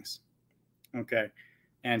of things. Okay.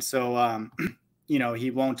 And so, you know, he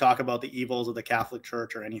won't talk about the evils of the Catholic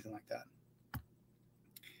Church or anything like that.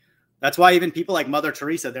 That's why even people like Mother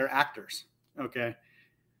Teresa, they're actors. Okay.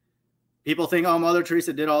 People think, oh, Mother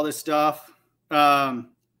Teresa did all this stuff.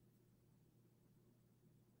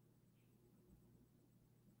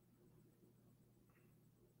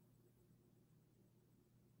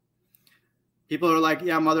 People are like,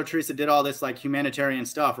 yeah, Mother Teresa did all this like humanitarian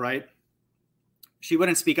stuff, right? She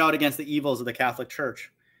wouldn't speak out against the evils of the Catholic Church.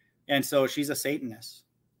 And so she's a Satanist.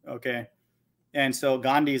 Okay. And so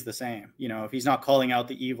Gandhi is the same. You know, if he's not calling out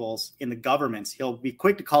the evils in the governments, he'll be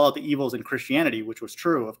quick to call out the evils in Christianity, which was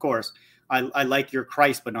true, of course. I like your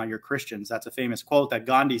Christ, but not your Christians. That's a famous quote that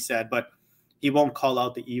Gandhi said, but he won't call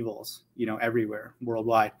out the evils, you know, everywhere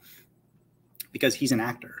worldwide because he's an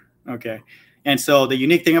actor. Okay. And so the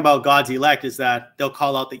unique thing about God's elect is that they'll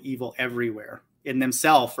call out the evil everywhere in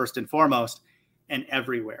themselves, first and foremost, and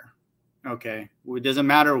everywhere. Okay. It doesn't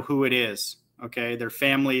matter who it is. Okay. Their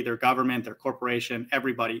family, their government, their corporation,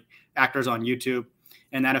 everybody, actors on YouTube.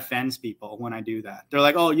 And that offends people when I do that. They're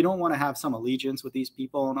like, oh, you don't want to have some allegiance with these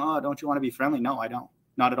people. And oh, don't you want to be friendly? No, I don't.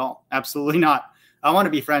 Not at all. Absolutely not. I want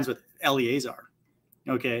to be friends with Eleazar.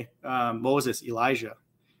 Okay. Moses, Elijah.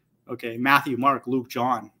 Okay. Matthew, Mark, Luke,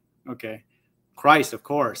 John. Okay. Christ, of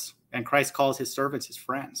course. And Christ calls his servants his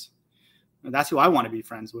friends. And that's who I want to be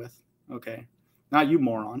friends with. Okay. Not you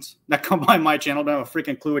morons that come by my channel, don't have a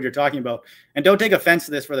freaking clue what you're talking about. And don't take offense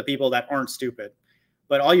to this for the people that aren't stupid.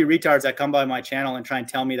 But all you retards that come by my channel and try and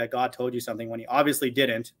tell me that God told you something when he obviously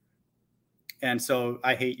didn't. And so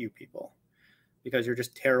I hate you people because you're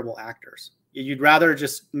just terrible actors. You'd rather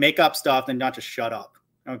just make up stuff than not just shut up.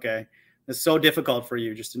 Okay. It's so difficult for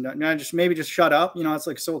you just to maybe just shut up. You know, it's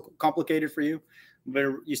like so complicated for you, but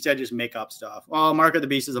you said just make up stuff. Oh, Mark of the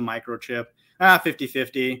Beast is a microchip.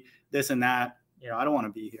 50-50, this and that. You know, I don't want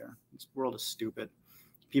to be here. This world is stupid.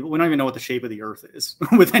 People, we don't even know what the shape of the earth is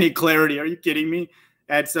with any clarity. Are you kidding me?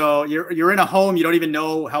 And so you're in a home. You don't even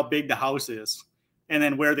know how big the house is and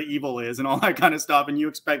then where the evil is and all that kind of stuff. And you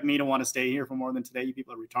expect me to want to stay here for more than today. You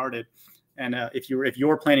people are retarded. And if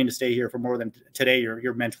you're planning to stay here for more than today,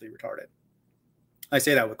 you're mentally retarded. I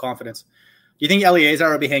say that with confidence. Do you think Eleazar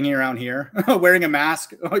will be hanging around here wearing a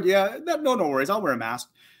mask? Oh yeah, no worries. I'll wear a mask.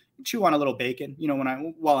 Chew on a little bacon, you know, when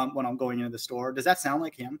I'm going into the store. Does that sound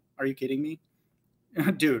like him? Are you kidding me?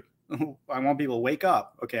 Dude, I want people to wake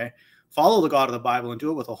up. Okay. follow the God of the Bible and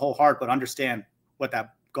do it with a whole heart, but understand what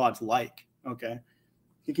that God's like. Okay.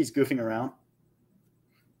 I think he's goofing around.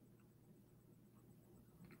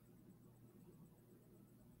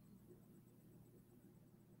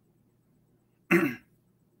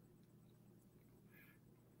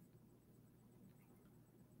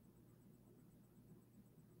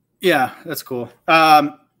 Yeah, that's cool.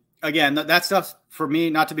 Again, that stuff for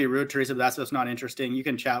me, not to be rude, Teresa, but that stuff's not interesting. You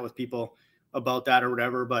can chat with people about that or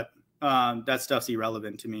whatever, but that stuff's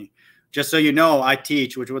irrelevant to me. Just so you know, I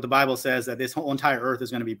teach, which what the Bible says, that this whole entire earth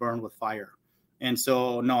is going to be burned with fire. And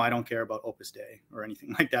so, no, I don't care about Opus Dei or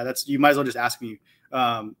anything like that. You might as well just ask me,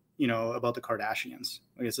 about the Kardashians.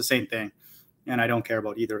 Like, it's the same thing. And I don't care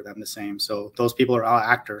about either of them the same. So those people are all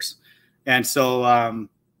actors. And so,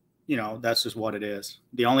 that's just what it is.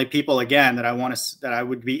 The only people, again, that I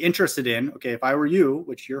would be interested in, okay, if I were you,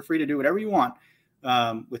 which you're free to do whatever you want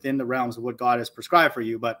within the realms of what God has prescribed for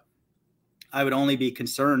you, but I would only be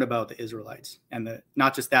concerned about the Israelites and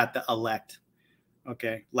not just that, the elect,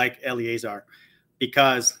 okay, like Eleazar,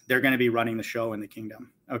 because they're going to be running the show in the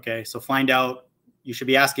kingdom. Okay, so find out. You should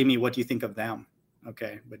be asking me, what do you think of them?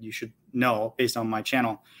 Okay, but you should know, based on my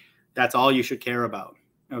channel, that's all you should care about.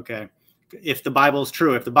 Okay. If the Bible is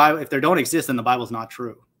true, if they don't exist, then the Bible's not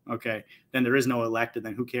true. Okay. Then there is no elect, and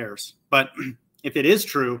then who cares? But if it is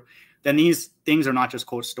true, then these things are not just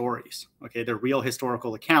quote stories. Okay. They're real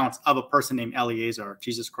historical accounts of a person named Eleazar,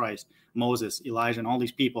 Jesus Christ, Moses, Elijah, and all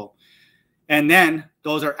these people. And then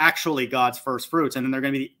those are actually God's first fruits. And then they're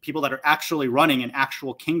going to be people that are actually running an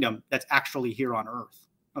actual kingdom that's actually here on earth.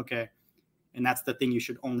 Okay. And that's the thing you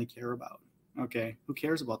should only care about. Okay. Who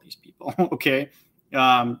cares about these people? Okay.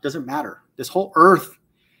 Doesn't matter. This whole earth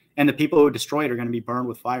and the people who destroy it are going to be burned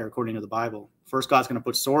with fire, according to the Bible. First, God's going to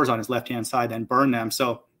put swords on his left-hand side, then burn them.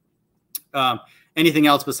 So anything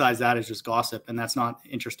else besides that is just gossip, and that's not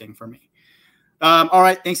interesting for me. All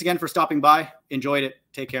right. Thanks again for stopping by. Enjoyed it.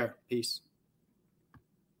 Take care. Peace.